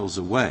 staying miles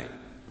away,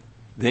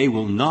 they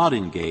will not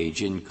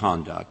engage in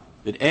conduct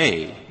that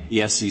A,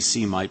 the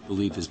SEC might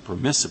believe is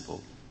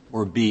permissible,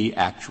 or B,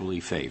 actually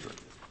favor.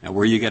 Now,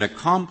 where you get a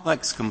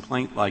complex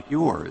complaint like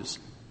yours,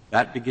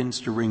 that begins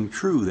to ring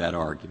true, that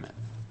argument.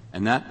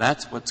 And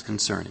that's what's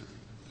concerning.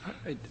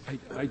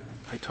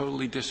 I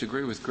totally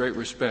disagree with great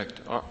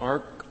respect.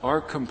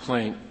 Our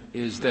complaint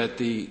is that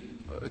the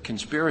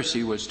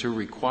conspiracy was to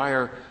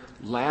require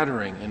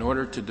laddering in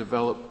order to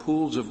develop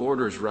pools of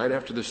orders right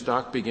after the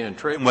stock began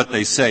trading. And what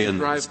they say in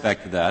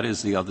respect to that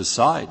is the other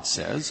side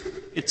says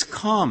it's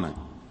common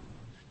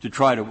to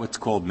try to what's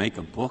called make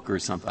a book or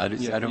something. I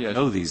don't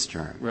know these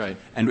terms. Right.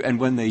 And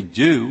when they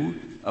do,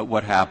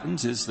 what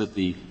happens is that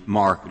the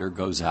marketer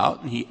goes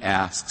out and he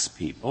asks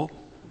people,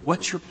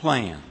 what's your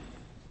plan?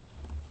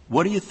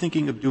 What are you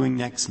thinking of doing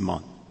next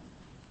month?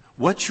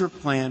 What's your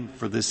plan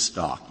for this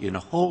stock? You know,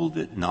 hold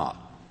it not.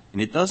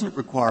 And it doesn't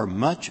require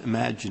much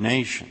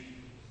imagination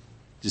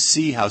to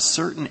see how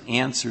certain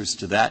answers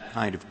to that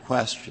kind of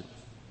question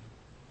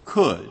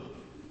could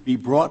be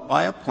brought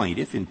by a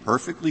plaintiff in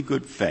perfectly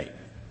good faith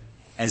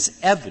as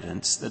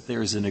evidence that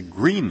there's an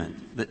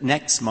agreement that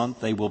next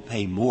month they will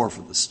pay more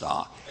for the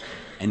stock,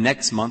 and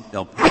next month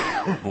they'll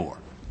pay more.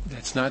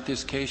 That's not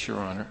this case, Your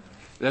Honor.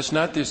 That's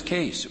not this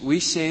case. We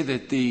say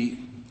that the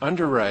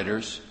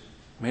underwriters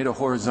made a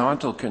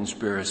horizontal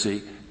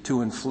conspiracy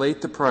to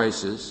inflate the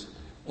prices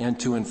and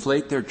to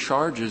inflate their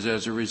charges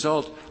as a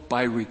result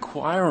by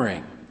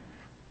requiring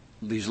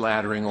these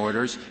laddering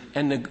orders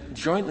and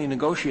jointly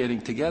negotiating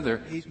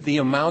together the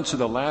amounts of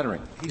the laddering.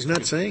 He's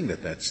not saying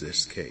that that's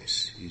this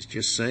case. He's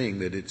just saying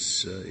that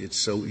it's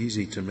so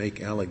easy to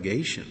make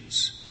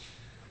allegations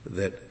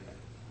that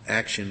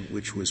action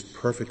which was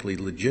perfectly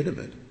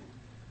legitimate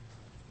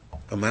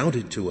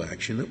amounted to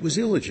action that was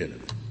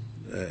illegitimate.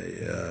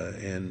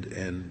 And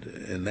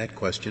that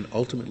question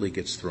ultimately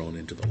gets thrown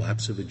into the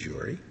laps of a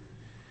jury.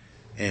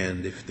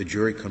 And if the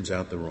jury comes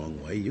out the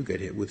wrong way, you get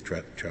hit with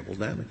treble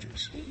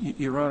damages.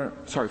 Your Honor,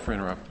 sorry for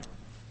interrupting.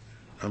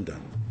 I'm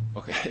done.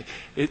 Okay.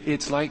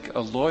 It's like a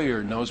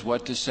lawyer knows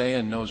what to say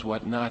and knows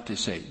what not to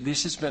say.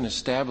 This has been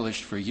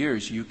established for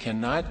years. You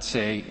cannot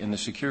say in the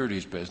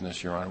securities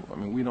business, Your Honor, I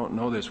mean, we don't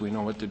know this. We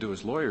know what to do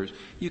as lawyers.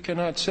 You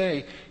cannot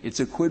say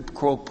it's a quid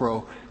pro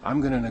quo.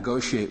 I'm going to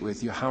negotiate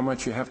with you how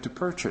much you have to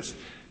purchase.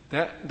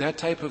 That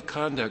type of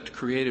conduct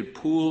created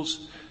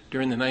pools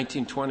during the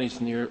 1920s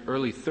and the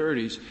early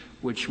 30s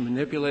which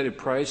manipulated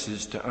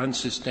prices to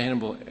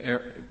unsustainable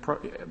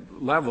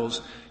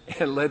levels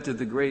and led to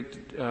the great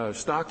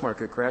stock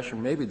market crash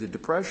and maybe the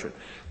Depression.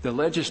 The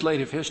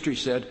legislative history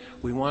said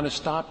we want to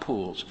stop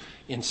pools.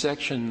 In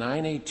Section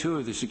 982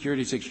 of the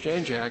Securities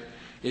Exchange Act,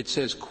 it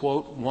says,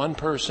 quote, one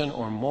person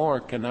or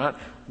more cannot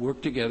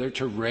work together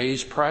to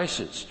raise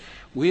prices.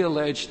 We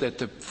allege that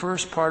the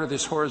first part of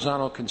this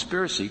horizontal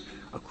conspiracy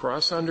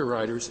across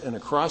underwriters and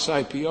across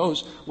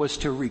IPOs was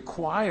to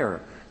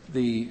require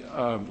the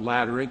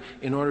laddering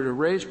in order to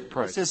raise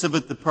prices.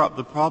 But the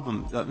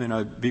problem, I mean,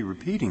 I'd be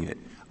repeating it.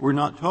 We're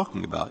not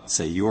talking about,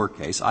 say, your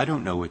case. I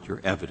don't know what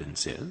your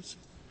evidence is.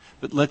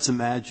 But let's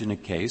imagine a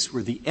case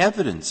where the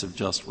evidence of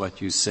just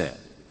what you said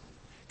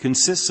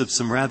consists of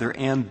some rather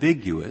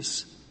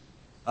ambiguous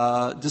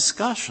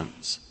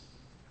discussions,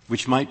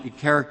 which might be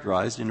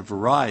characterized in a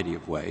variety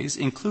of ways,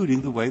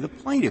 including the way the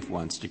plaintiff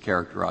wants to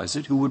characterize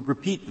it, who would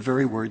repeat the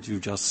very words you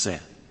just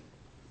said.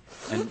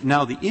 And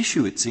now the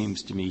issue, it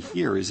seems to me,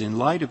 here is in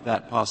light of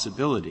that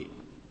possibility,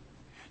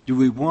 do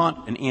we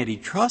want an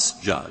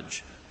antitrust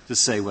judge to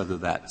say whether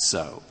that's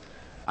so?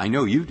 I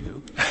know you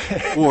do.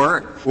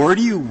 Or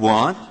do you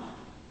want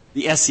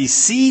the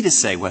SEC to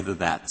say whether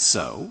that's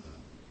so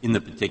in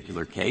the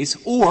particular case?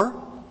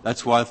 Or,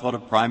 that's why I thought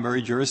of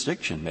primary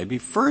jurisdiction, maybe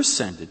first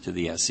send it to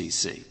the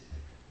SEC.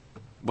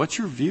 What's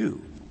your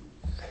view?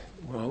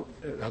 Well,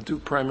 I'll do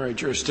primary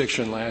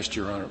jurisdiction last,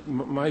 Your Honor.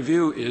 My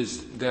view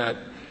is that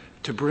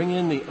to bring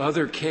in the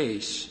other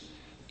case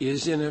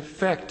is in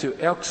effect to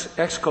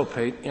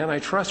exculpate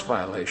antitrust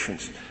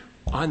violations.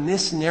 On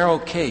this narrow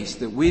case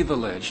that we've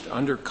alleged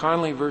under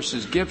Conley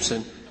versus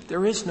Gibson,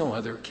 there is no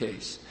other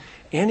case.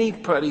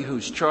 Anybody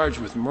who's charged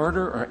with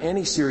murder or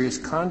any serious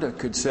conduct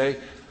could say,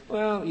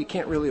 well, you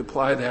can't really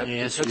apply that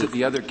because of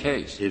the other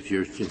case. If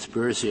your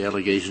conspiracy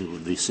allegations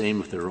would be the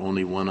same if there were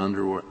only one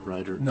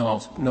underwriter?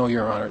 No,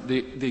 Your Honor.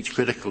 It's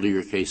critical to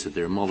your case that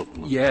there are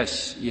multiple.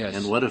 Yes.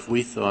 And what if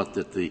we thought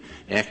that the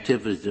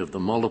activities of the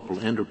multiple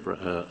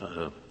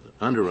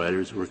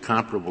underwriters were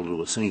comparable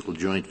to a single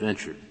joint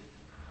venture?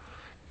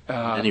 In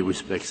many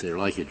respects, they're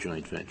like a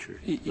joint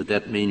venture. Would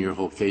that mean your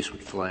whole case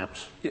would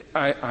collapse?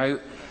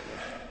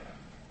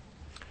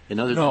 In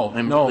other words,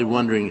 I'm really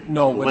wondering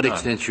to what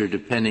extent you're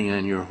depending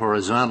on your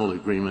horizontal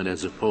agreement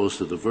as opposed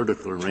to the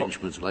vertical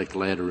arrangements like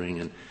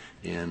laddering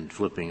and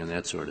flipping and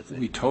that sort of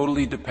thing. We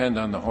totally depend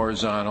on the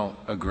horizontal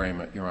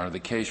agreement, Your Honor. The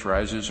case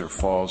rises or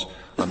falls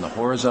on the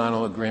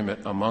horizontal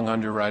agreement among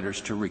underwriters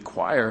to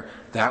require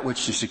that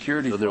which the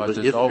securities laws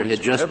is always prohibited.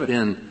 If there had just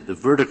been the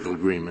vertical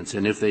agreements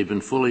and if they'd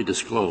been fully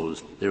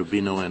disclosed, there would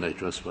be no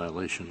antitrust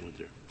violation, would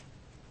there?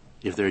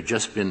 If there had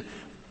just been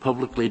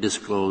publicly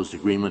disclosed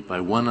agreement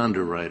by one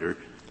underwriter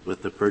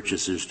with the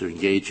purchasers to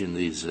engage in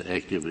these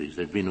activities,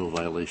 there'd be no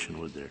violation,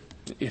 would there?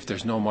 If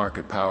there's no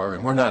market power,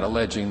 and we're not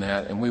alleging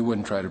that, and we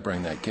wouldn't try to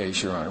bring that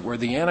case, Your Honor. Where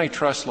the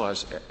antitrust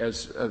laws,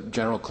 as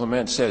General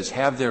Clement says,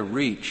 have their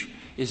reach,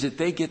 is that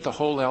they get the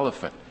whole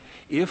elephant.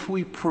 If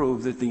we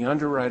prove that the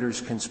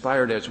underwriters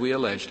conspired as we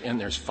alleged, and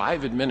there's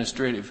 5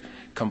 administrative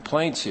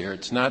complaints here,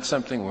 it's not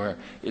something where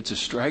it's a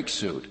strike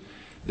suit.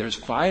 There's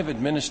 5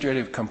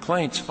 administrative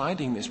complaints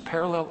finding this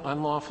parallel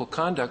unlawful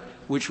conduct,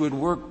 which would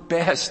work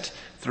best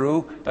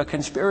through a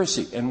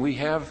conspiracy. And we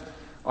have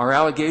our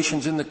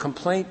allegations in the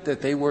complaint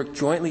that they work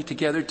jointly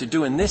together to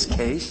do, in this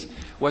case,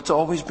 what's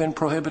always been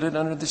prohibited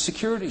under the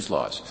securities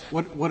laws.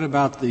 What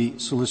about the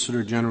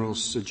Solicitor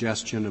General's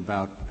suggestion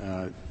about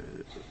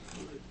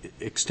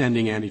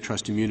extending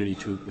antitrust immunity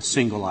to a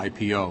single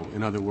IPO?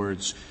 In other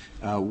words,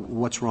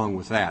 what's wrong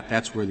with that?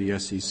 That's where the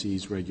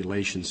SEC's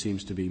regulation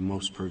seems to be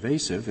most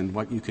pervasive, and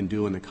what you can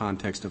do in the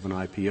context of an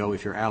IPO.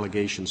 If your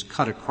allegations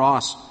cut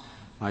across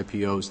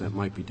IPOs, that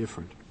might be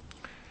different.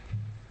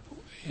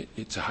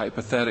 It's a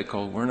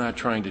hypothetical. We're not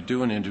trying to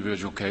do an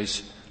individual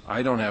case.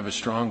 I don't have a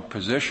strong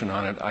position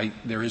on it.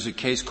 There is a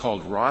case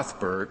called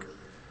Rothberg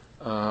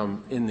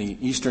in the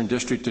Eastern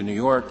District of New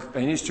York,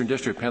 in Eastern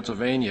District of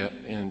Pennsylvania,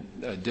 in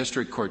a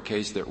district court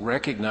case that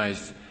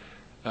recognized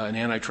an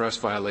antitrust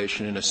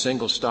violation in a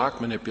single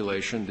stock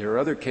manipulation. There are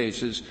other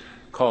cases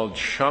called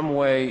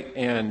Shumway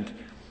and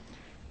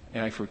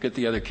I forget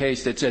the other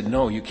case that said,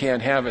 no, you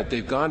can't have it.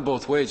 They've gone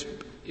both ways.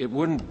 It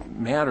wouldn't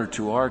matter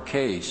to our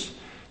case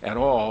at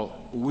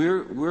all.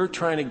 We're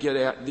trying to get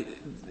at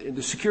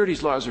the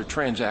securities laws are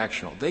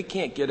transactional. They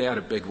can't get at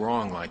a big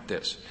wrong like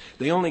this.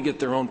 They only get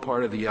their own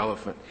part of the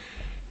elephant.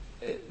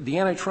 The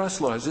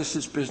antitrust laws, this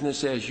is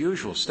business as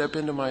usual. Step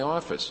into my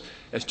office.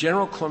 As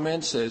General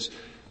Clement says,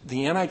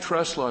 the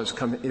antitrust laws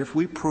come if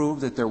we prove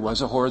that there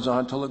was a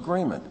horizontal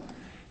agreement.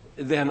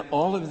 Then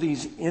all of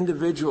these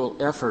individual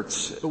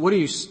efforts. But what are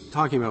you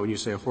talking about when you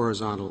say a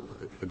horizontal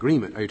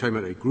agreement? Are you talking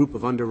about a group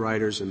of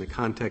underwriters in the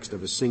context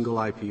of a single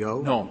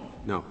IPO?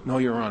 No,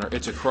 Your Honor.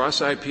 It's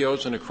across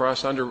IPOs and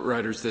across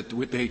underwriters that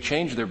they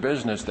change their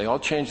business. They all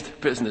change their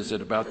business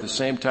at about the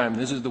same time.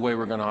 This is the way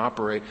we're going to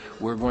operate.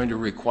 We're going to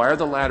require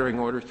the laddering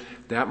orders.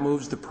 That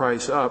moves the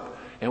price up,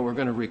 and we're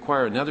going to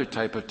require another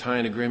type of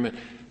tie-in agreement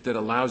that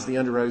allows the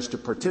underwriters to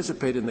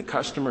participate in the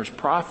customer's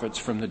profits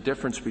from the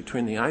difference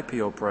between the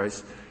IPO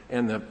price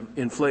and the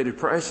inflated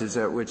prices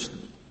at which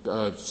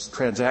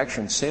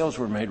transaction sales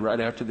were made right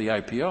after the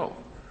IPO.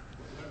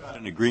 What about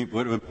an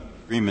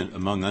agreement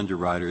among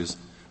underwriters,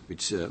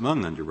 which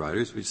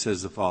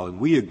says the following: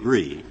 we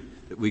agree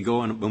that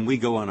when we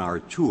go on our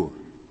tour,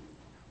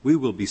 we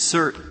will be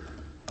certain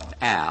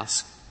to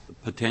ask the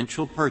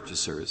potential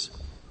purchasers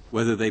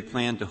whether they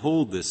plan to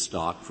hold this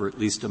stock for at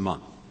least a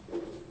month.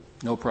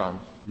 No problem.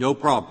 No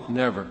problem.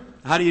 Never.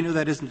 How do you know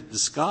that isn't a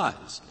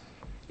disguise?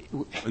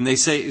 When they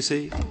say, you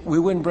see? We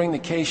wouldn't bring the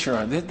case, Your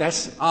Honor.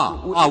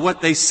 What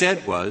they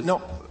said was,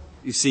 no.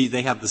 You see,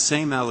 they have the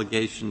same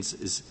allegations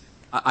as,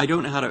 I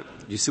don't know how to,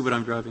 you see what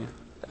I'm driving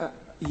at?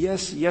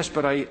 Yes,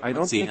 but I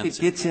don't think it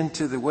gets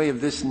into the way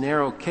of this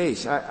narrow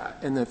case.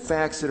 And the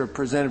facts that are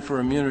presented for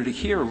immunity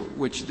here,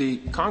 which the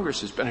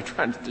Congress has been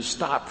trying to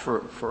stop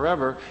for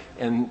forever,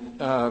 and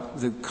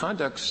the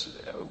conduct's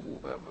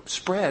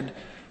spread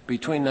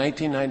between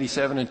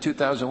 1997 and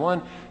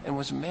 2001, and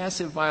was a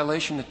massive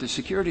violation that the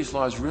securities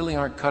laws really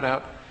aren't cut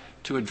out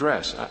to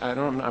address.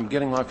 I'm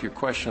getting off your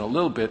question a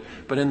little bit,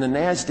 but in the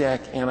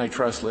NASDAQ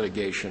antitrust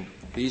litigation,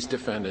 these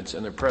defendants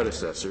and their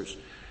predecessors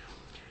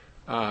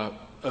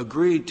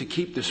agreed to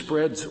keep the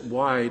spreads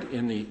wide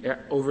in the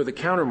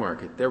over-the-counter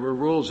market. There were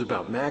rules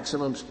about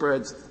maximum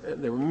spreads.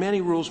 There were many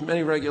rules,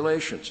 many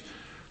regulations.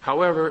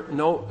 However,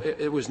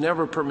 it was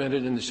never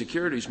permitted in the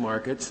securities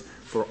markets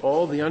for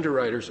all the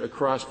underwriters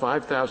across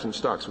 5,000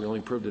 stocks, we only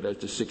proved it as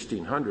to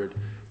 1,600,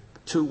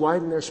 to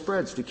widen their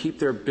spreads, to keep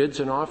their bids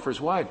and offers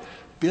wide.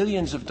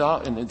 Billions of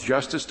dollars in the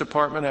Justice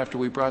Department, after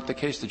we brought the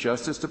case, the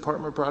Justice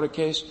Department brought a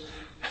case,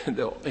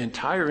 the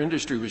entire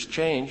industry was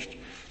changed.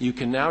 You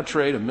can now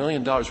trade $1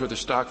 million worth of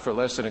stock for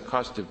less than it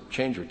costs to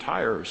change your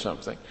tire or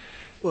something.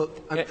 Well,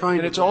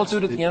 it's all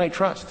due to the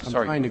antitrust. I'm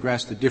trying to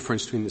grasp the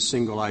difference between the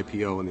single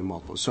IPO and the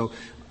multiple. So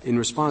in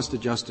response to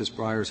Justice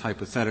Breyer's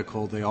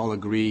hypothetical, they all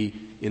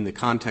agree in the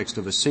context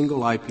of a single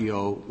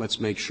IPO,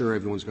 let's make sure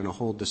everyone's going to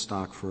hold the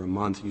stock for a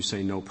month. You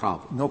say no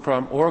problem. No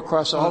problem. Or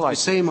across all IPOs. The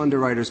same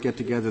underwriters get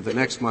together the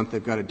next month,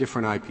 they've got a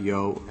different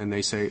IPO, and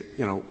they say,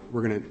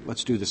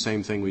 let's do the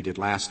same thing we did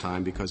last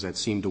time because that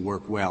seemed to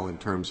work well in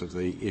terms of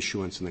the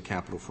issuance and the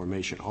capital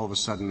formation. All of a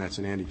sudden, that's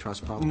an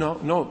antitrust problem?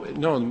 No.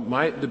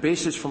 The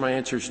basis for my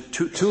answer is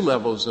two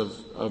levels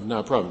of not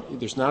a problem.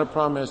 There's not a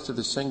problem as to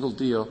the single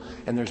deal,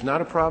 and there's not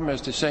a problem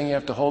as to saying you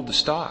have to hold the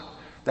stock.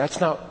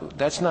 That's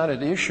not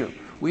an issue.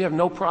 We have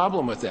no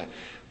problem with that.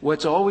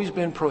 What's always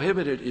been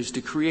prohibited is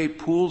to create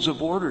pools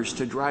of orders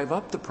to drive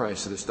up the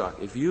price of the stock.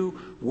 If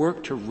you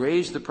work to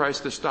raise the price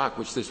of the stock,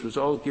 which this was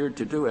all geared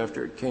to do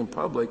after it came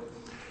public,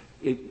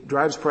 it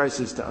drives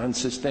prices to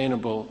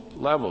unsustainable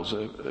levels.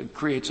 It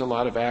creates a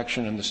lot of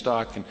action in the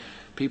stock, and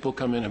people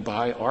come in and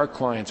buy. Our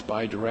clients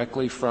buy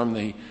directly from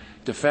the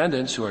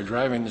defendants who are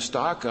driving the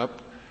stock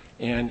up.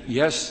 And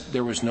yes,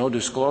 there was no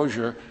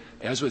disclosure.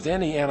 As with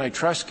any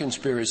antitrust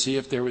conspiracy,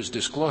 if there was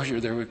disclosure,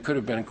 there could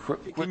have been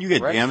Can you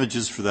get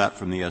damages for that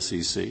from the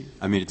SEC?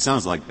 I mean, it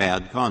sounds like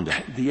bad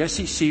conduct. The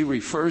SEC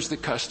refers the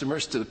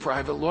customers to the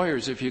private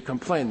lawyers if you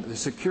complain. The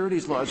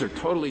securities laws are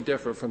totally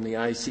different from the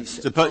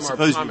ICC. Suppose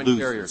you lose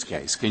this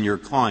case. Can your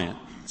client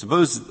 —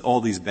 suppose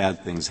all these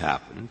bad things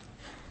happened,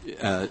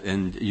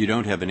 and you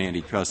don't have an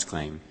antitrust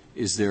claim.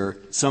 Is there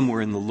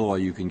somewhere in the law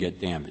you can get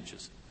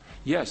damages?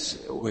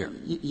 Yes. Where?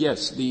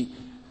 Yes. The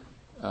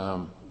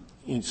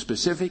in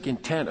specific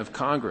intent of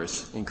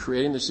Congress in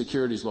creating the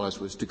securities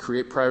laws was to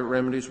create private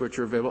remedies which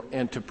are available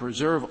and to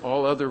preserve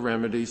all other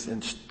remedies,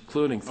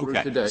 including through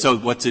today. So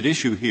what's at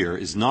issue here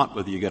is not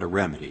whether you get a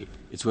remedy,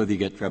 it's whether you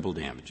get treble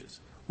damages.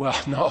 Well,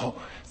 no.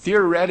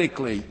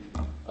 Theoretically,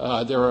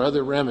 there are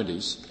other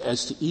remedies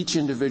as to each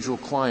individual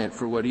client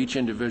for what each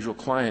individual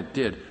client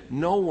did.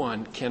 No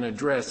one can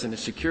address in a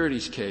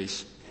securities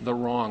case the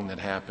wrong that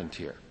happened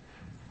here.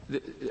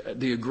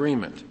 The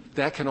agreement.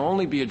 That can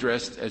only be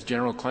addressed, as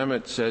General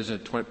Clement says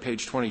at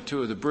page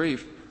 22 of the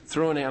brief,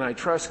 through an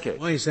antitrust case.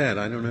 Why is that?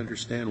 I don't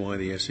understand why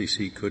the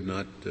SEC could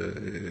not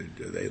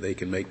they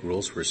can make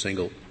rules for a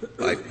single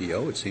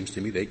IPO. It seems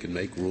to me they can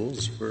make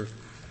rules for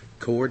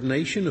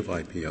coordination of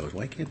IPOs.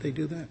 Why can't they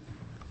do that?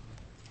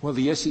 Well,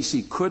 the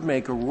SEC could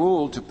make a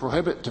rule to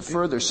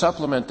further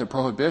supplement the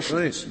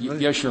prohibitions. Right.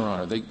 Yes, Your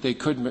Honor. They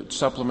could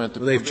supplement the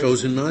prohibitions. They've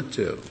chosen not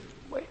to.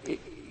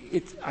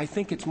 I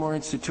think it's more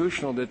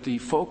institutional that the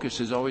focus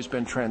has always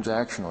been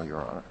transactional,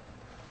 Your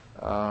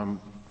Honor.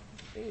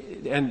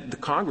 And the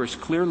Congress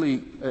clearly,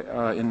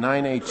 in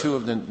 9A2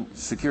 of the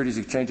Securities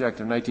Exchange Act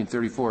of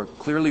 1934,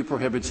 clearly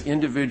prohibits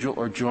individual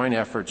or joint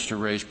efforts to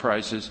raise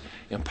prices,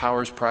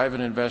 empowers private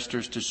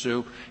investors to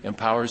sue,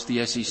 empowers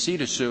the SEC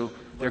to sue.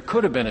 There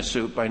could have been a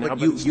suit by now,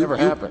 but it's never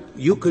happened.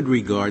 You could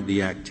regard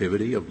the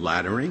activity of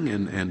laddering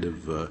and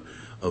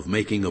of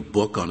making a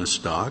book on a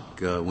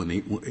stock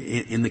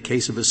in the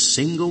case of a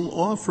single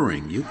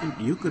offering.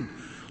 You could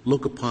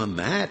look upon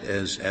that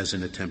as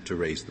an attempt to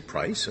raise the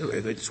price.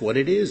 It's what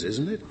it is,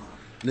 isn't it?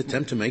 An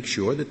attempt to make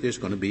sure that there's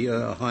going to be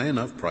a high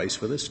enough price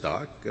for the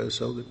stock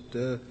so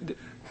that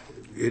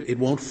it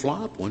won't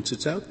flop once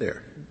it's out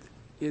there.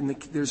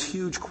 There's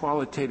huge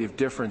qualitative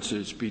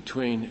differences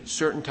between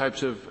certain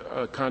types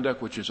of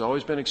conduct which has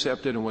always been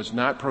accepted and was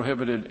not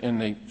prohibited in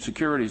the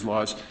securities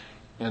laws,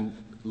 and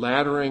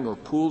laddering or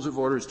pools of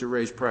orders to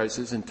raise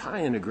prices and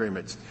tie-in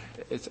agreements.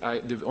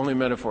 The only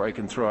metaphor I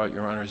can throw out,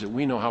 Your Honor, is that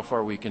we know how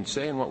far we can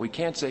say and what we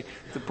can't say.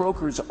 The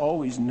brokers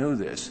always knew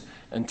this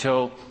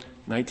until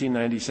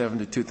 1997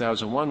 to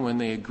 2001 when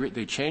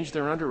they changed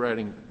their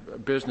underwriting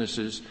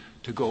businesses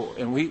to go,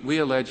 and we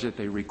allege that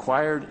they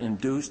required,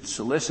 induced,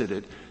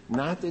 solicited,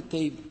 not that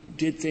they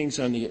did things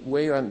on the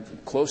way on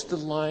close to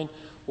the line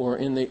or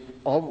in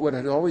what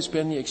had always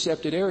been the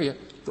accepted area.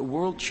 The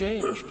world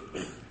changed.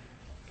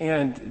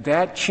 And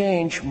that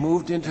change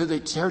moved into the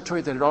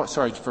territory that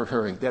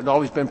had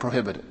always been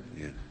prohibited.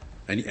 Yeah.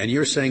 And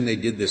you're saying they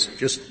did this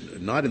just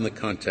not in the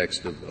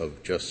context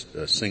of just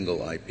single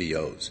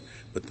IPOs,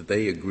 but that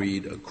they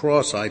agreed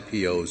across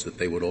IPOs that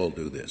they would all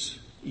do this?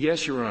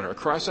 Yes, Your Honor,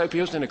 across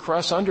IPOs and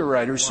across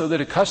underwriters so that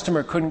a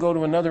customer couldn't go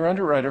to another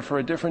underwriter for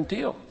a different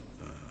deal.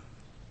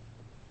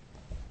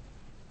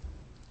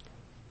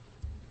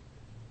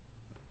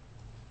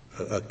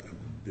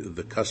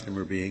 The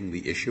customer being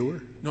the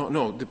issuer?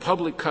 No, the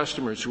public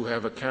customers who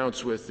have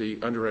accounts with the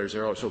underwriters,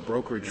 they're also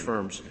brokerage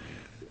firms.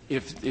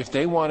 If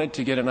they wanted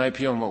to get an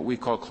IPO in what we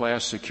call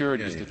class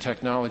securities, the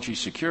technology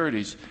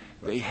securities,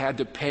 they had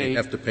to pay. They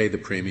have to pay the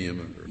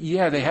premium.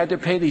 Yeah, they had to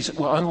pay these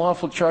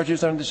unlawful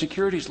charges under the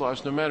securities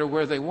laws no matter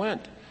where they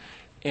went.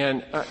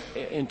 And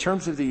in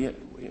terms of the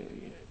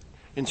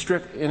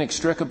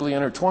inextricably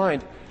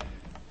intertwined,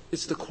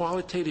 it's the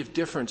qualitative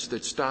difference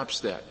that stops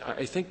that.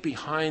 I think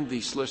behind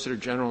the Solicitor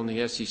General and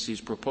the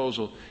SEC's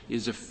proposal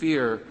is a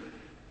fear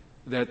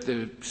that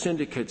the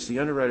syndicates, the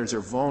underwriters, are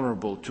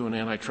vulnerable to an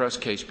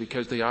antitrust case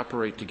because they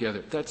operate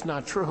together. That's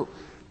not true.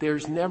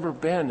 There's never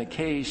been a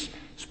case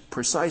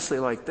precisely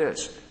like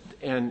this.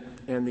 And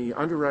the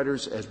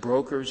underwriters, as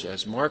brokers,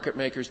 as market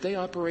makers, they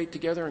operate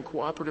together and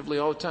cooperatively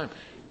all the time.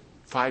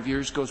 5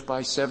 years goes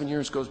by, 7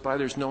 years goes by,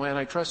 there's no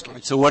antitrust case.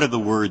 Right, so what are the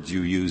words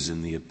you use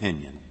in the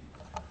opinion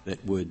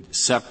that would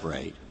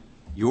separate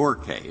your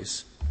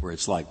case, where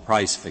it's like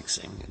price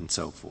fixing and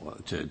so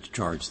forth, to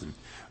charge them,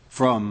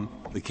 from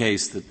the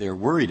case that they're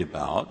worried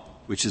about,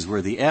 which is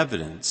where the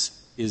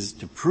evidence is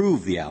to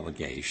prove the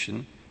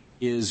allegation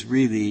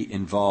really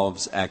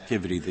involves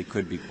activity that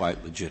could be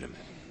quite legitimate?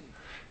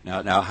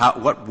 Now,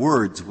 what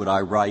words would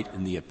I write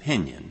in the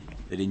opinion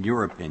that, in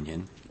your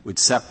opinion, would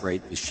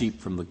separate the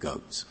sheep from the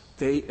goats?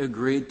 They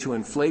agreed to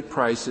inflate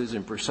prices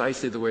in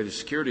precisely the way the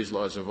securities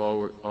laws have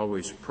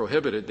always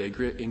prohibited. They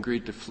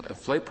agreed to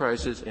inflate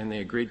prices, and they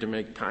agreed to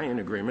make tie-in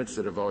agreements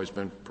that have always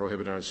been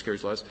prohibited under the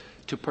securities laws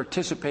to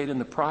participate in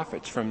the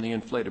profits from the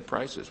inflated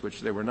prices,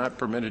 which they were not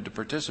permitted to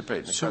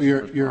participate in. So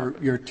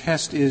your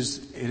test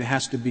is it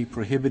has to be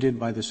prohibited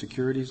by the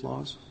securities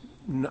laws?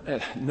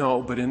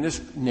 No, but in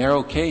this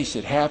narrow case,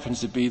 it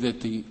happens to be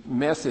that the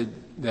method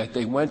that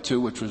they went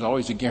to, which was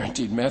always a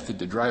guaranteed method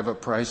to drive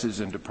up prices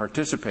and to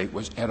participate,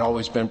 had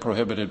always been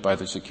prohibited by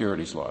the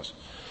securities laws.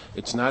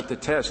 It's not the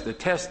test. The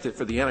test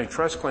for the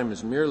antitrust claim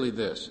is merely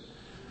this.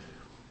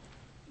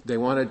 They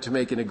wanted to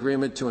make an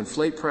agreement to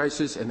inflate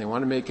prices, and they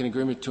want to make an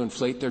agreement to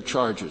inflate their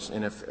charges.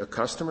 And if a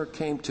customer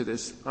came to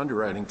this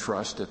underwriting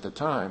trust at the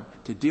time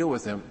to deal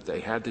with them, they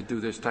had to do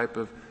this type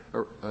of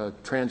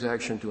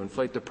transaction to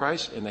inflate the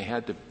price, and they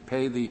had to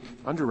pay the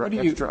underwriting.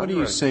 What do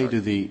you say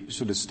to the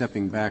sort of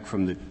stepping back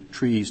from the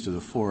trees to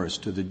the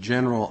forest, to the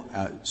general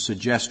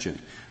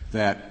suggestion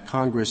that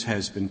Congress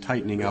has been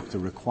tightening up the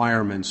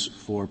requirements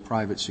for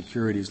private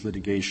securities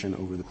litigation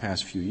over the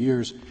past few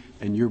years,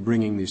 and you're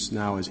bringing this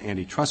now as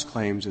antitrust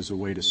claims as a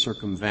way to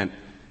circumvent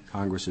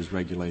Congress's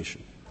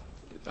regulation?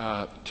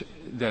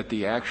 That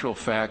the actual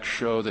facts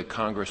show that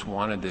Congress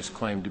wanted this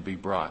claim to be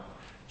brought.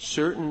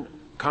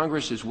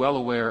 Congress is well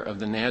aware of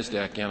the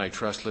NASDAQ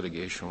antitrust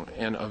litigation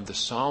and of the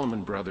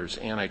Solomon Brothers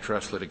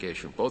antitrust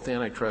litigation, both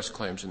antitrust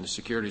claims in the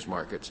securities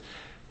markets,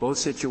 both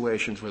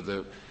situations where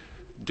the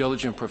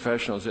diligent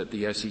professionals at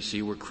the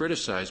SEC were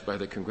criticized by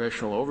the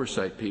congressional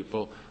oversight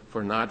people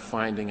for not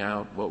finding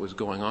out what was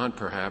going on,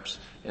 perhaps,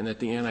 and that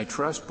the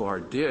antitrust bar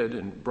did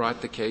and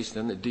brought the case,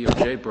 then the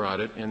DOJ brought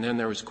it, and then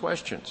there was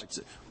questions.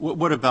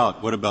 What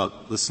about,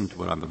 listen to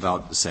what I'm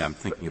about to say. I'm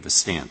thinking of a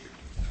standard.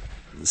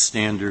 The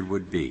standard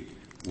would be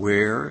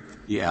where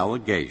the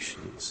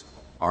allegations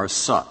are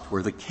such,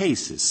 where the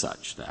case is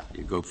such that,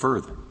 you go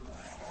further,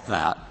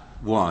 that,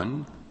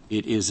 one,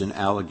 it is an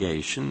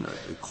allegation,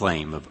 a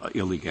claim of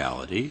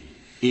illegality,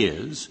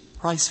 is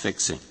price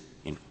fixing,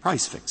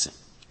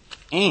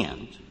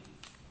 and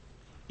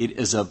it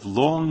is of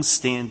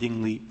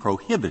long-standingly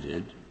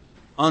prohibited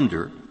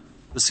under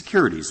the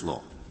securities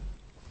law.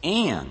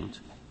 And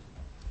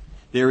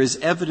there is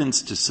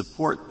evidence to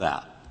support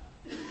that,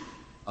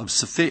 of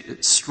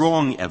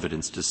strong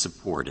evidence to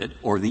support it,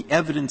 or the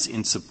evidence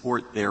in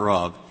support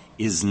thereof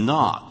is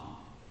not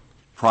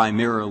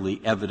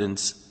primarily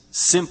evidence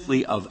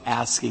simply of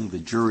asking the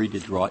jury to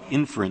draw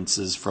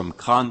inferences from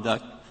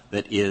conduct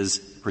that is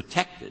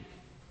protected.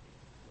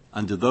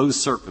 Under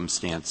those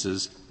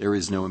circumstances, there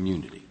is no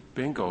immunity.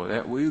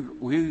 Bingo.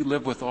 We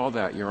live with all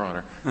that, Your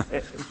Honor.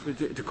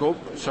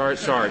 Sorry.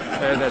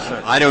 That's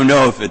not. I don't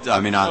know if it's. I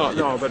mean,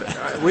 no,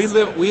 but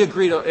we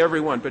agree to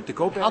every one. But to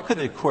go back, how could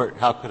a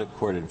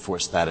court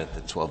enforce that at the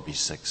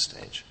 12b6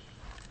 stage,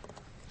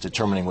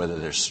 determining whether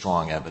there's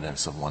strong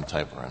evidence of one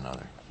type or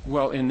another?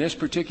 Well, in this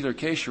particular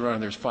case, Your Honor,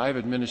 there's 5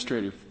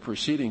 administrative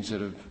proceedings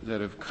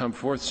that have come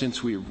forth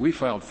since we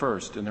filed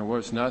first, and there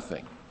was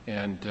nothing.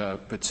 And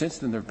but since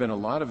then, there have been a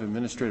lot of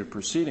administrative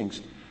proceedings.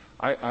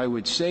 I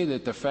would say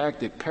that the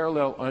fact that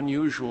parallel,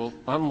 unusual,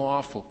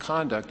 unlawful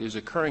conduct is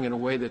occurring in a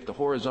way that the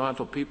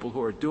horizontal people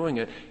who are doing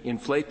it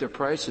inflate their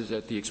prices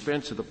at the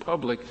expense of the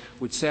public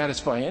would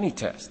satisfy any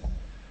test.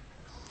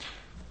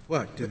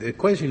 Well, the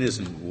question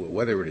isn't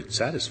whether it would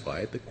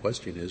satisfy it. The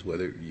question is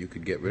whether you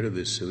could get rid of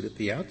this suit at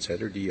the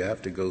outset, or do you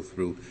have to go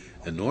through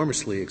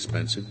enormously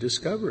expensive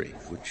discovery,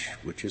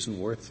 which isn't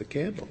worth the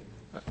candle.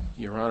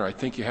 Your Honor, I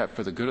think you have,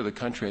 for the good of the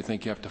country, I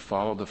think you have to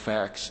follow the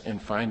facts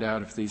and find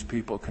out if these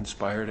people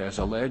conspired as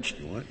alleged.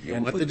 You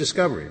want the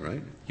discovery,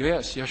 right?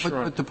 Yes, Your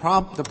Honor. But the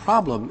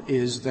problem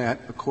is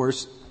that, of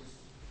course,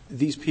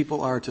 these people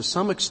are to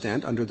some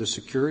extent, under the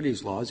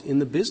securities laws, in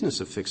the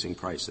business of fixing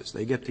prices.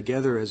 They get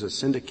together as a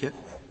syndicate,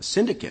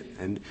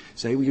 and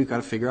say, well, you've got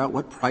to figure out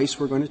what price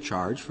we're going to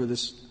charge for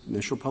this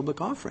initial public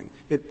offering.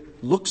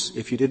 It looks,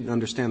 if you didn't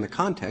understand the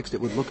context,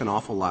 it would look an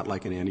awful lot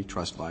like an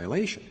antitrust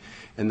violation.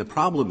 And the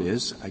problem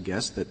is, I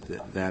guess,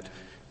 that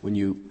when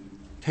you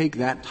take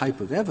that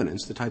type of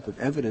evidence, the type of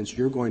evidence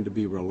you're going to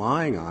be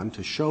relying on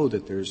to show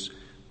that there's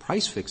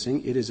price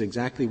fixing, it is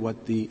exactly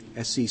what the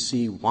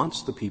SEC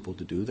wants the people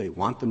to do. They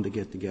want them to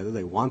get together.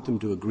 They want them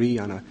to agree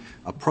on an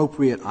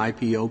appropriate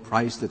IPO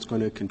price that's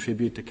going to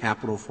contribute to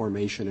capital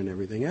formation and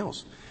everything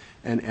else.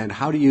 And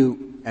how do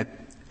you,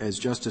 as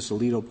Justice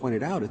Alito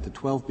pointed out, at the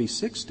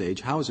 12b6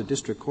 stage, how is a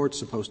district court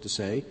supposed to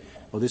say,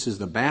 well, this is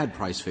the bad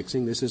price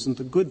fixing, this isn't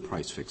the good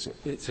price fixing?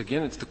 It's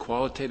the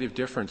qualitative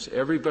difference.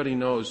 Everybody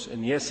knows,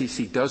 and the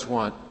SEC does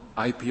want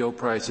IPO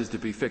prices to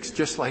be fixed,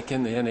 just like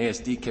in the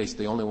NASD case,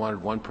 they only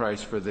wanted one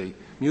price for the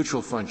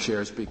mutual fund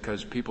shares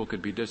because people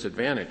could be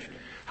disadvantaged.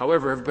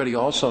 However, everybody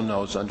also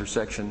knows under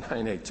Section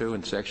 982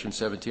 and Section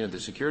 17 of the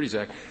Securities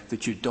Act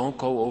that you don't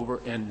go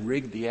over and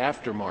rig the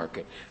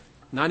aftermarket,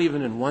 not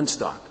even in one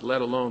stock,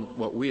 let alone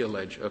what we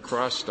allege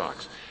across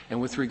stocks.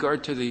 And with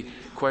regard to the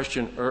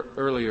question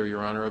earlier,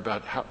 Your Honor,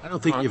 about how — I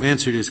don't think you've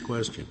answered his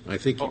question. I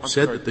think you've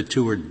said that the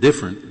two are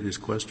different. His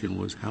question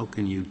was, how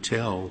can you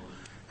tell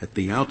at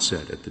the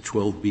outset, at the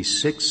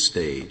 12b6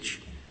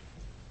 stage,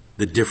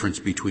 the difference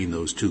between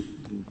those two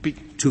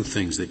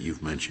things that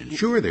you've mentioned?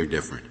 Sure, they're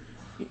different.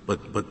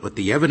 But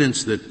the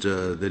evidence that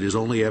is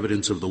only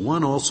evidence of the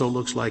one also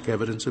looks like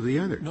evidence of the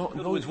other. In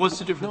other words, what's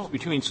the difference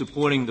between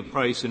supporting the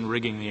price and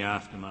rigging the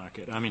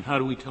aftermarket? I mean, how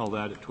do we tell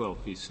that at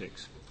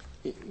 12b6?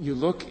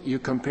 You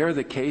compare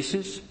the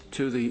cases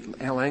to the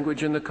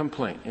language in the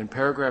complaint. In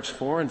paragraphs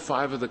 4 and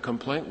 5 of the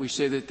complaint, we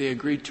say that they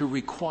agreed to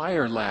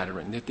require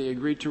laddering, that they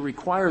agreed to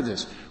require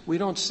this. We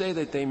don't say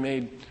that they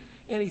made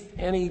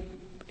any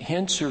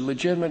hints or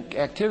legitimate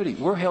activity.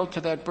 We're held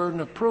to that burden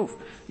of proof.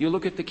 You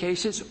look at the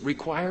cases,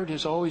 required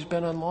has always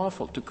been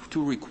unlawful.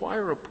 To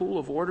require a pool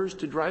of orders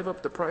to drive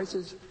up the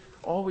prices,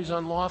 always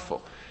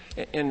unlawful.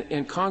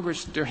 And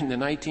Congress during the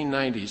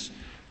 1990s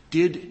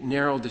did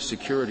narrow the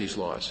securities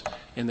laws,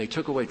 and they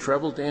took away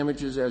treble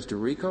damages as to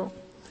RICO,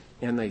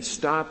 and they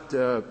stopped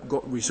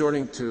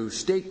resorting to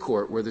state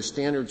court where the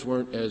standards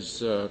weren't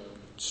as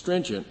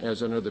stringent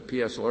as under the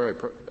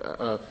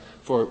PSLRA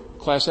for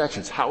class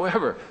actions.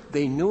 However,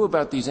 they knew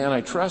about these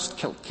antitrust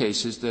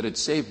cases that had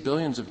saved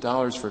billions of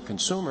dollars for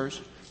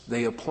consumers.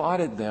 They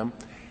applauded them,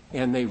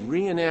 and they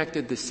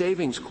reenacted the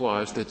savings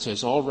clause that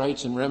says all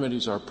rights and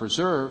remedies are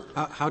preserved.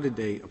 How did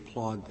they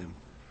applaud them?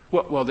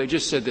 Well, they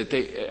just said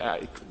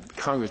that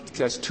Congress,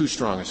 that's too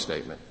strong a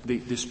statement.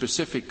 The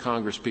specific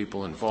Congress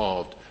people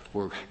involved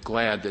were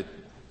glad that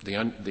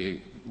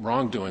the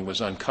wrongdoing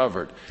was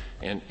uncovered,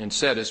 and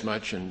said as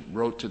much and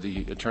wrote to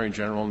the Attorney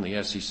General and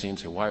the SEC and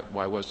said,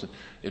 why wasn't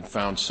it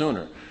found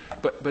sooner?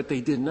 But they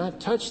did not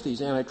touch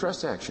these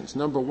antitrust actions.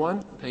 Number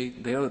one,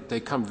 they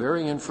come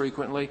very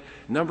infrequently.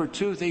 Number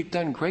two, they've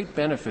done great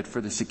benefit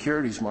for the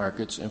securities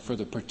markets and for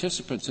the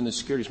participants in the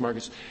securities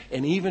markets,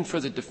 and even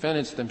for the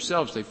defendants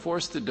themselves. They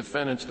force the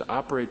defendants to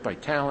operate by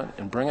talent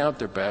and bring out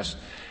their best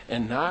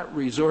and not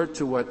resort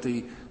to what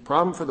the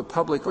problem for the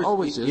public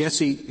always is.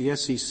 The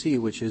SEC,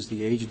 which is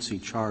the agency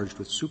charged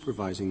with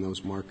supervising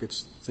those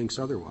markets, thinks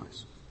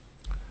otherwise.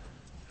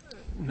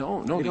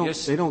 No,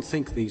 they don't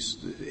think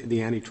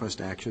the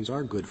antitrust actions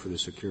are good for the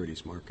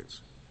securities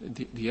markets.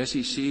 The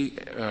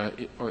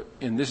SEC,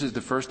 and this is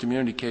the first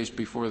immunity case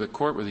before the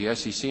court where the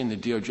SEC and the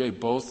DOJ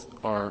both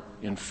are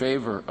in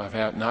favor of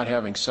not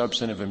having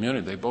substantive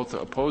immunity. They both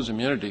oppose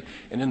immunity.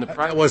 And in the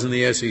that wasn't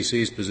the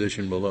SEC's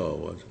position below,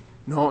 was it?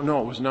 No,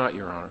 it was not,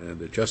 Your Honor.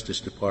 The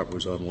Justice Department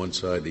was on one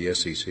side, the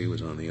SEC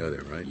was on the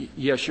other, right?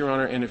 Yes, Your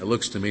Honor. And it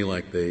looks to me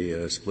like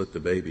they split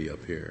the baby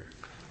up here.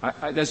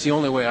 That's the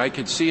only way I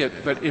could see it.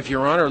 But if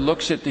Your Honor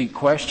looks at the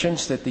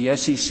questions that the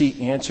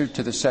SEC answered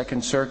to the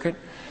Second Circuit,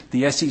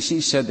 the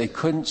SEC said they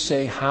couldn't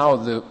say how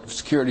the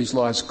securities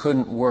laws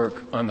couldn't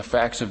work on the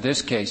facts of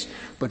this case,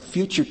 but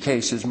future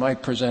cases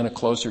might present a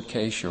closer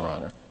case, Your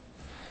Honor.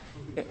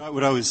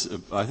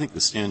 I think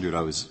the standard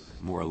I was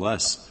more or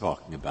less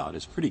talking about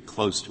is pretty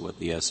close to what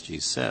the SG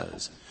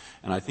says.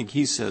 And I think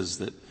he says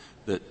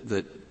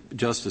that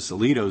Justice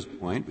Alito's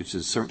point, which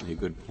is certainly a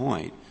good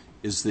point,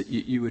 is that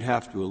you would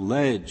have to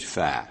allege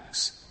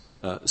facts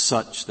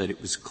such that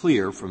it was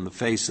clear from the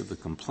face of the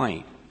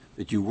complaint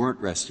that you weren't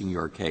resting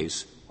your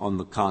case on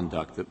the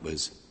conduct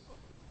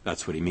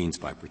that's what he means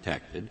by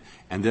protected.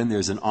 And then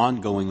there's an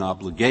ongoing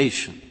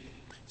obligation,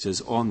 it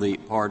says, on the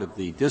part of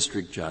the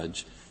district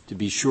judge to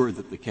be sure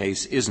that the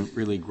case isn't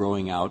really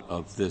growing out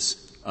of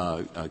this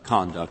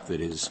conduct that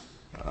is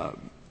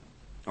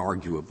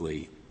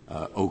arguably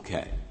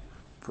okay.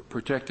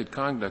 Protected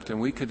conduct, and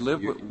we could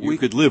live with you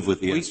could live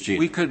with the SG.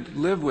 We could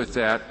live with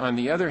that. On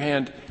the other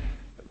hand,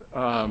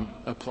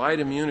 applied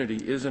immunity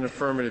is an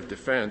affirmative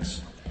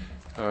defense.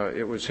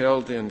 It was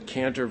held in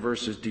Cantor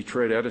versus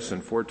Detroit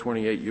Edison,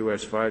 428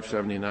 U.S.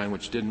 579,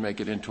 which didn't make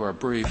it into our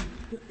brief,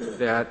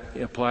 that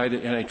applied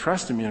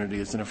antitrust immunity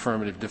is an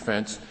affirmative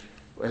defense.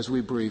 As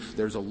we brief,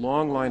 there's a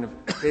long line of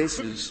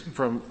cases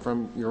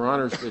from Your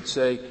Honors that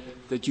say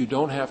that you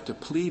don't have to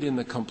plead in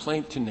the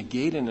complaint to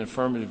negate an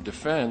affirmative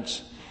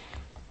defense.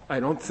 I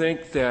don't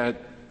think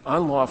that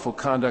unlawful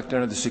conduct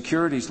under the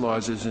securities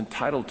laws is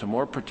entitled to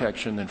more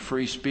protection than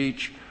free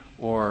speech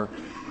or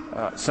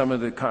some of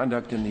the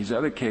conduct in these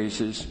other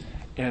cases.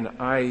 And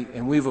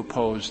we've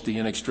opposed the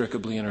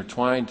inextricably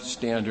intertwined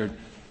standard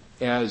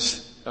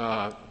as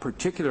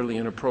particularly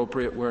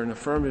inappropriate where an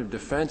affirmative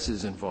defense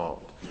is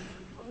involved.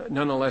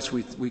 Nonetheless,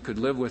 we could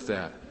live with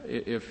that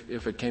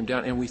if it came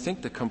down. And we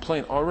think the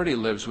complaint already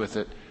lives with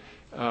it.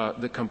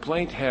 The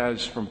complaint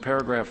has, from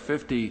paragraph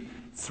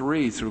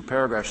 53 through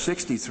paragraph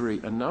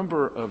 63, a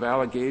number of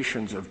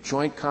allegations of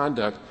joint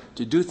conduct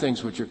to do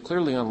things which are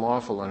clearly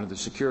unlawful under the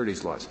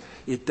securities laws.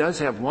 It does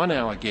have one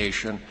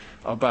allegation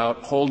about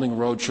holding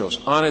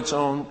roadshows. On its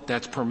own,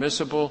 that's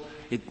permissible.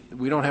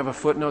 We don't have a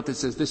footnote that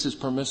says this is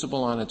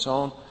permissible on its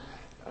own.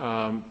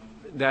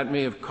 That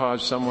may have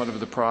caused somewhat of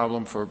the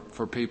problem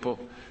for people.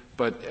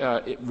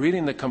 But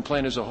reading the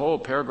complaint as a whole,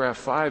 paragraph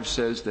 5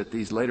 says that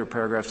these later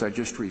paragraphs I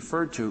just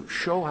referred to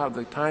show how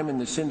the time in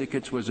the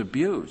syndicates was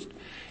abused.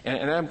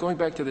 And I'm going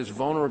back to this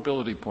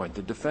vulnerability point.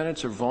 The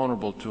defendants are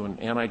vulnerable to an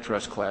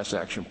antitrust class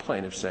action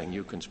plaintiff saying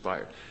you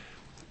conspired.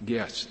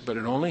 Yes, but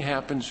it only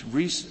happens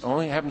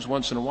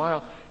once in a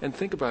while. And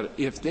think about it.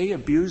 If they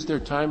abuse their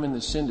time in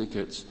the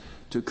syndicates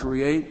to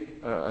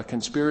create a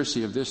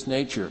conspiracy of this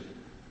nature,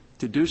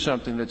 to do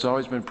something that's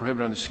always been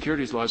prohibited under the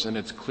securities laws and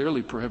it's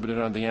clearly prohibited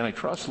under the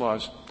antitrust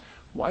laws,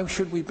 why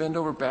should we bend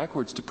over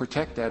backwards to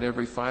protect that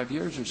every 5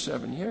 years or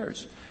 7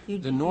 years? You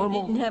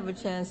didn't have a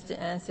chance to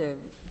answer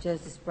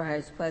Justice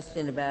Breyer's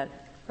question about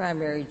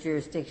primary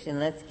jurisdiction.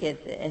 Let's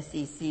get the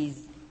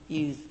SEC's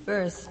views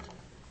first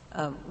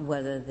of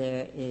whether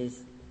there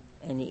is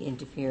any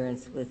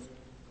interference with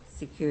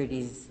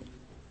securities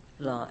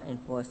law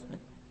enforcement.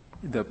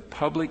 The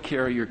public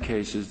carrier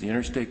cases, the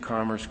Interstate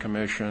Commerce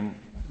Commission,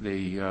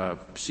 the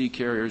sea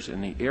carriers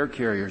and the air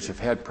carriers have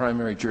had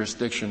primary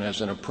jurisdiction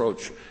as an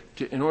approach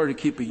in order to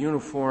keep a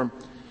uniform.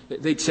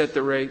 They'd set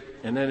the rate,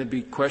 and then there'd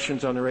be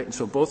questions on the rate. And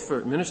so both for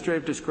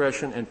administrative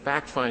discretion and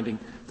fact-finding,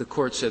 the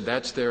court said,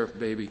 that's their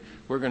baby.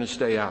 We're going to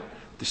stay out.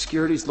 The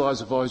securities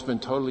laws have always been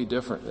totally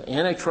different. The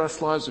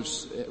antitrust laws,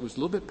 it was a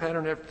little bit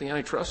patterned after the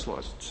antitrust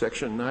laws.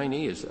 Section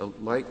 9E is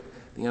like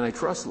the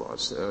antitrust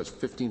laws. It's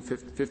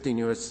 15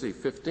 U.S.C.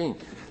 15.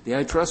 The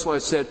antitrust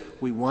laws said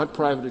we want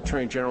private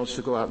attorney generals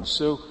to go out and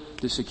sue.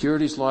 The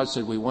securities laws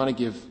said we want to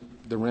give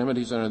the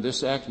remedies under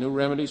this act, new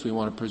remedies. We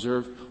want to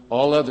preserve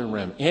all other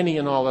any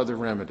and all other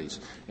remedies.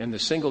 And the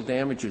single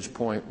damages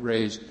point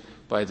raised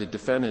by the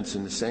defendants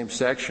in the same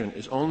section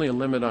is only a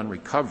limit on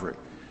recovery.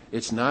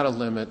 It's not a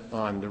limit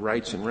on the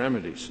rights and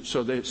remedies.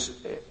 So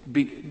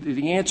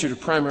the answer to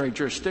primary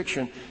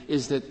jurisdiction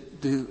is that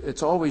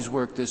it's always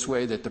worked this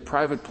way, that the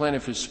private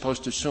plaintiff is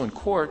supposed to sue in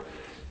court.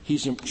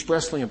 He's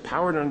expressly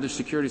empowered under the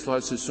securities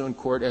laws to sue in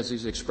court, as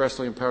he's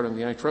expressly empowered under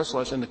the antitrust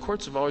laws, and the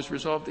courts have always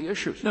resolved the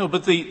issues. No,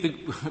 but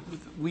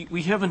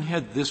we haven't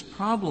had this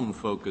problem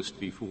focused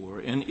before,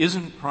 and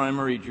isn't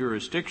primary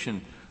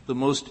jurisdiction the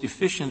most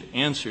efficient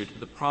answer to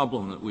the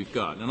problem that we've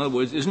got? In other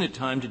words, isn't it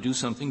time to do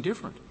something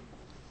different?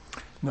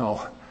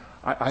 No,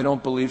 I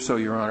don't believe so,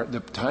 Your Honor.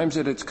 The times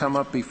that it's come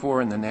up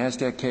before in the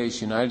NASDAQ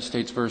case, United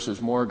States versus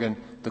Morgan,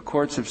 the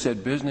courts have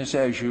said business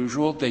as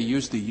usual. They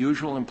use the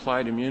usual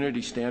implied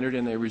immunity standard,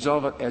 and they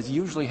resolve it as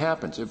usually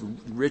happens. If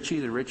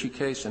the Ritchie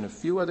case, and a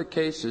few other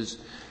cases,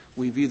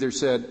 we've either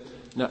said,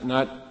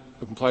 not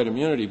implied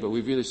immunity, but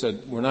we've either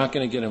said we're not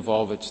going to get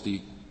involved, it's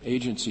the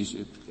agency's,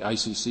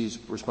 ICC's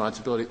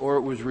responsibility, or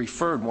it was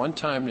referred one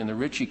time in the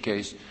Ritchie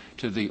case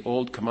to the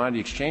old Commodity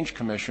Exchange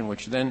Commission,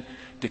 which then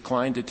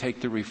declined to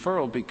take the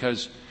referral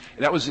because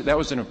that was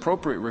an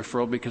appropriate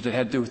referral because it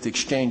had to do with the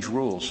exchange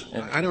rules.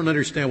 And I don't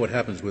understand what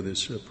happens with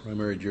this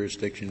primary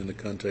jurisdiction in the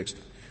context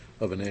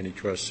of an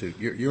antitrust suit.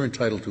 You're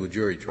entitled to a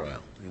jury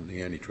trial in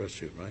the antitrust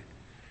suit, right?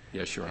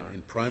 Yes, Your Honor.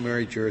 In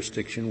primary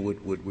jurisdiction,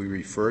 would we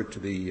refer to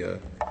the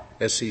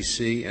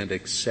SEC and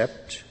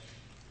accept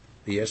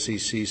the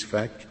SEC's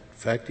fact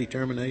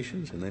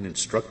determinations and then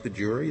instruct the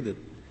jury that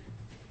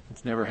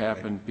it's never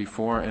happened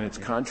before, and it's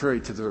contrary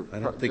to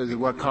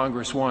what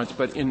Congress wants.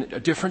 But in a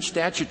different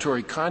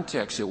statutory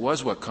context, it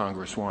was what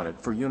Congress wanted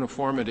for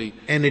uniformity.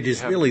 And it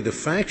is really the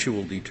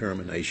factual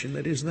determination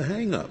that is the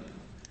hang-up.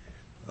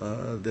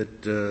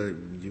 That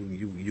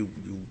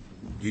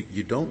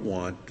you don't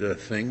want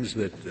things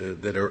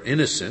that are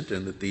innocent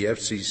and that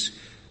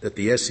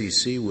the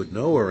SEC would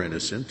know are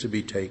innocent to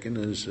be taken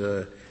as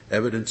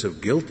evidence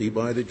of guilty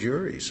by the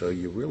jury. So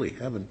you really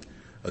haven't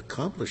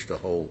accomplished a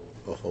whole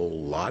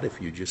lot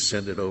if you just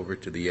send it over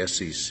to the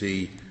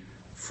SEC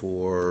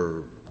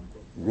for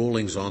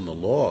rulings on the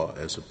law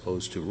as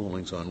opposed to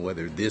rulings on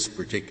whether this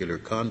particular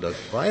conduct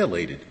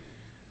violated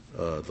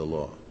the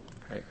law.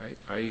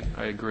 I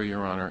agree,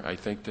 Your Honor. I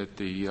think that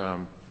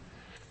the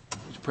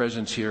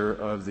presence here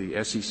of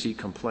the SEC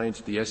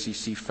complaints, the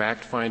SEC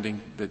fact-finding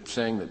that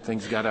saying that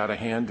things got out of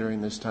hand during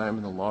this time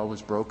and the law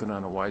was broken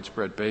on a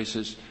widespread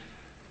basis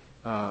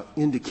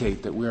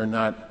indicate that we are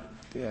not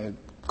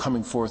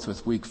coming forth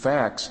with weak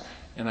facts.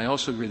 And I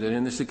also agree that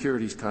in the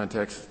securities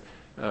context,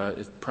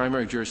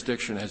 primary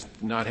jurisdiction has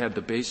not had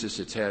the basis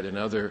it's had in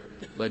other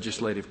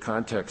legislative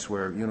contexts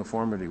where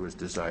uniformity was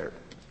desired.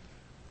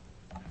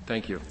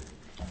 Thank you.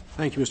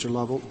 Thank you, Mr.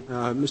 Lovell.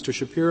 Mr.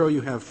 Shapiro,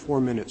 you have 4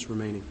 minutes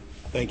remaining.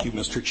 Thank you,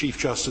 Mr. Chief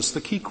Justice.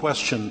 The key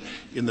question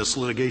in this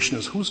litigation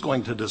is who's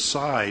going to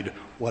decide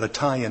what a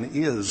tie-in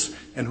is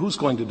and who's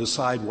going to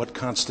decide what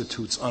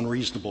constitutes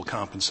unreasonable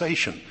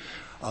compensation.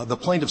 The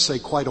plaintiffs say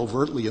quite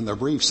overtly in their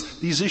briefs,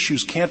 these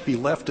issues can't be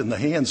left in the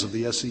hands of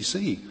the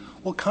SEC.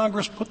 Well,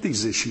 Congress put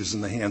these issues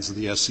in the hands of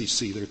the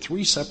SEC. There are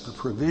 3 separate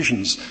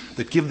provisions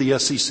that give the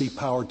SEC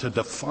power to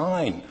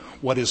define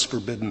what is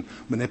forbidden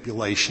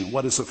manipulation,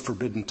 what is a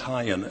forbidden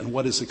tie-in, and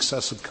what is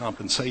excessive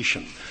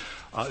compensation.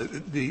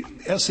 The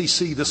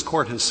SEC, this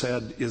Court has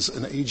said, is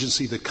an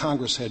agency that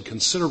Congress had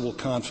considerable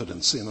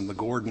confidence in the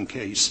Gordon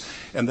case,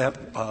 and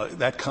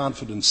that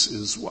confidence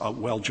is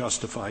well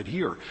justified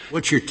here.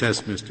 What's your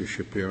test, Mr.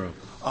 Shapiro?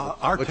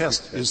 Our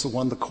test is the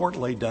one the Court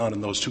laid down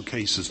in those 2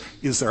 cases.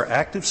 Is there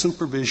active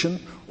supervision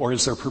or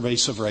is there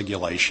pervasive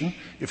regulation?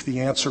 If the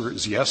answer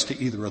is yes to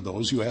either of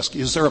those, you ask,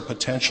 is there a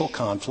potential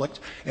conflict?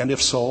 And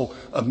if so,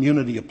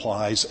 immunity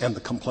applies and the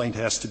complaint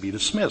has to be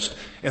dismissed.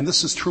 And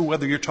this is true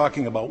whether you're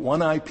talking about one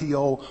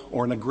IPO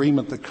or an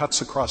agreement that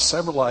cuts across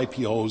several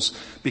IPOs,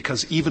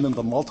 because even in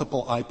the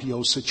multiple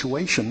IPO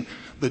situation,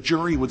 the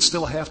jury would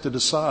still have to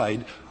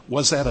decide,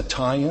 was that a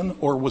tie-in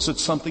or was it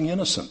something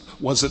innocent?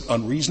 Was it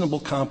unreasonable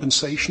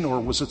compensation or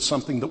was it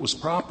something that was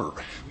proper?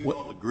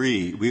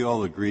 We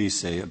all agree,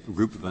 say, a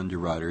group of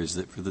underwriters,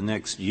 that for the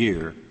next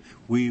year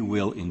we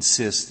will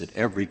insist that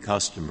every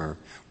customer,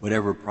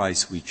 whatever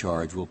price we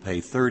charge, will pay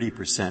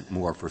 30%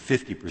 more for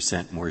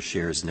 50% more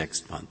shares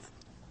next month.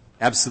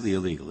 Absolutely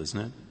illegal, isn't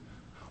it?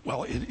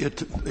 Well,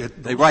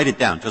 they write it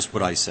down, just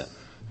what I said.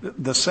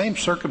 The same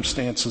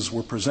circumstances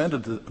were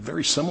presented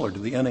very similar to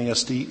the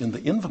NASD in the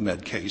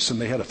Invamed case,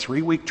 and they had a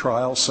 3-week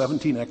trial,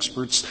 17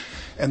 experts,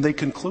 and they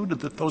concluded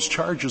that those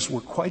charges were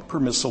quite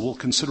permissible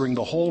considering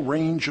the whole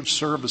range of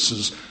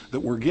services that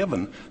were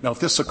given. Now, if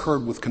this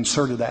occurred with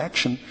concerted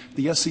action,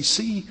 the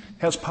SEC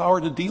has power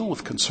to deal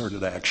with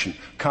concerted action.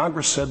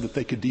 Congress said that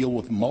they could deal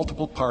with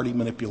multiple party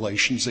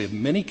manipulations. They have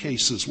many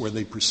cases where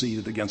they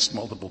proceeded against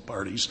multiple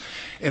parties.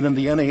 And in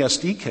the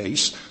NASD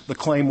case, the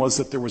claim was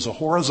that there was a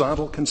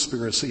horizontal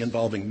conspiracy conspiracy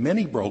involving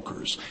many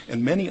brokers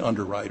and many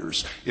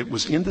underwriters. It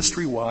was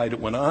industry-wide. It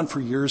went on for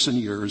years and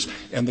years,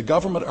 and the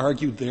government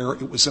argued there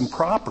it was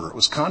improper. It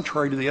was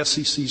contrary to the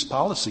SEC's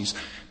policies.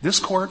 This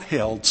Court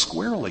held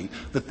squarely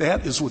that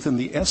that is within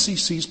the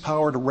SEC's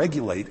power to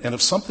regulate, and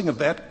if something of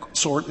that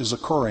sort is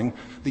occurring,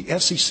 the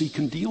SEC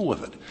can deal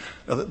with it.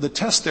 The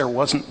test there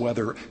wasn't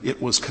whether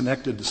it was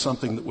connected to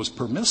something that was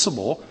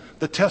permissible.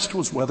 The test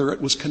was whether it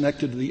was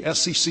connected to the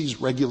SEC's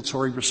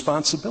regulatory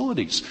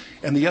responsibilities,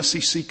 and the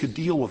SEC could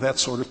deal with that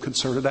sort of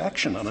concerted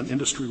action on an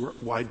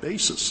industry-wide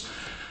basis.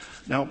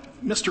 Now,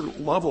 Mr.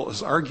 Lovell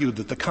has argued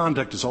that the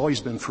conduct has always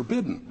been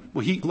forbidden.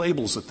 Well, he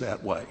labels it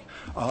that way.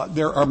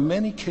 There are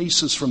many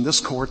cases from this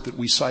Court that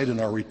we cite in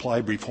our reply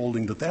brief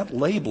holding that that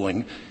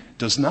labeling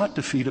does not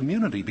defeat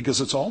immunity,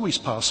 because it's always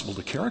possible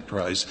to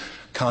characterize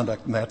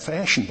conduct in that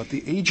fashion. But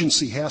the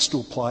agency has to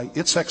apply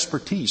its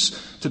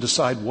expertise to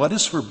decide what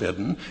is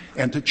forbidden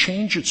and to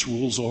change its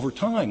rules over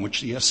time,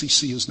 which the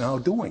SEC is now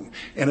doing.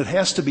 And it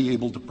has to be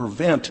able to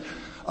prevent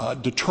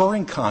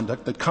deterring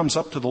conduct that comes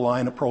up to the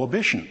line of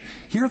prohibition.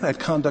 Here, that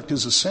conduct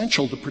is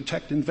essential to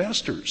protect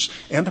investors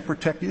and to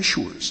protect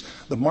issuers.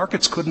 The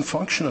markets couldn't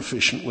function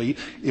efficiently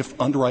if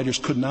underwriters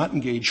could not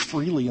engage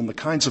freely in the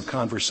kinds of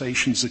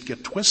conversations that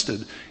get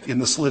twisted in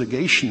this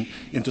litigation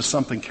into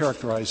something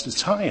characterized as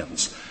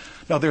tie-ins.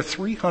 Now, there are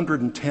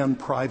 310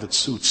 private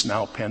suits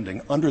now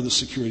pending under the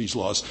securities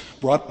laws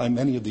brought by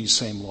many of these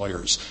same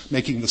lawyers,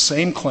 making the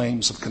same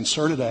claims of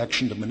concerted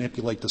action to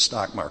manipulate the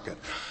stock market.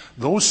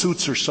 Those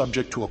suits are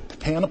subject to a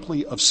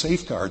panoply of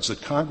safeguards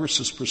that Congress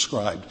has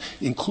prescribed,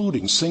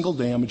 including single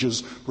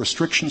damages,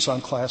 restrictions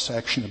on class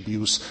action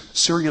abuse,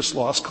 serious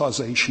loss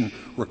causation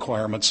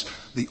requirements.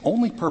 The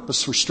only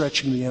purpose for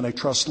stretching the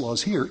antitrust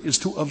laws here is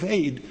to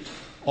evade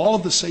all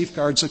of the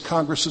safeguards that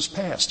Congress has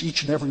passed,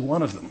 each and every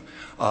one of them.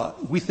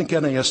 We think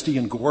NASD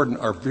and Gordon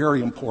are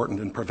very important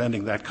in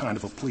preventing that kind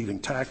of a pleading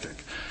tactic.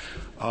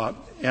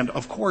 And,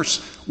 of course,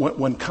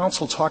 when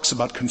counsel talks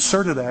about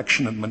concerted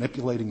action and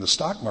manipulating the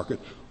stock market,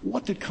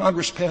 what did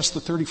Congress pass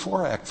the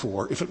 34 Act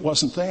for if it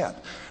wasn't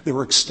that? There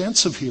were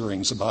extensive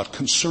hearings about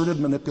concerted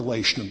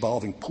manipulation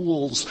involving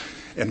pools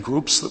and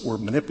groups that were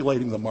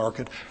manipulating the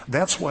market.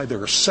 That's why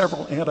there are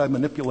several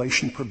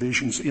anti-manipulation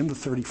provisions in the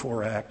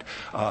 34 Act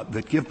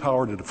that give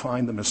power to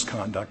define the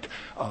misconduct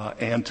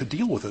and to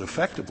deal with it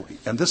effectively.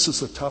 And this is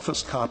the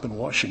toughest cop in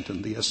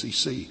Washington, the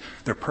SEC.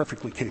 They're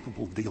perfectly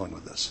capable of dealing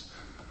with this.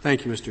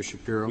 Thank you, Mr.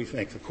 Shapiro. We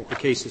thank the Court. The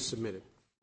case is submitted.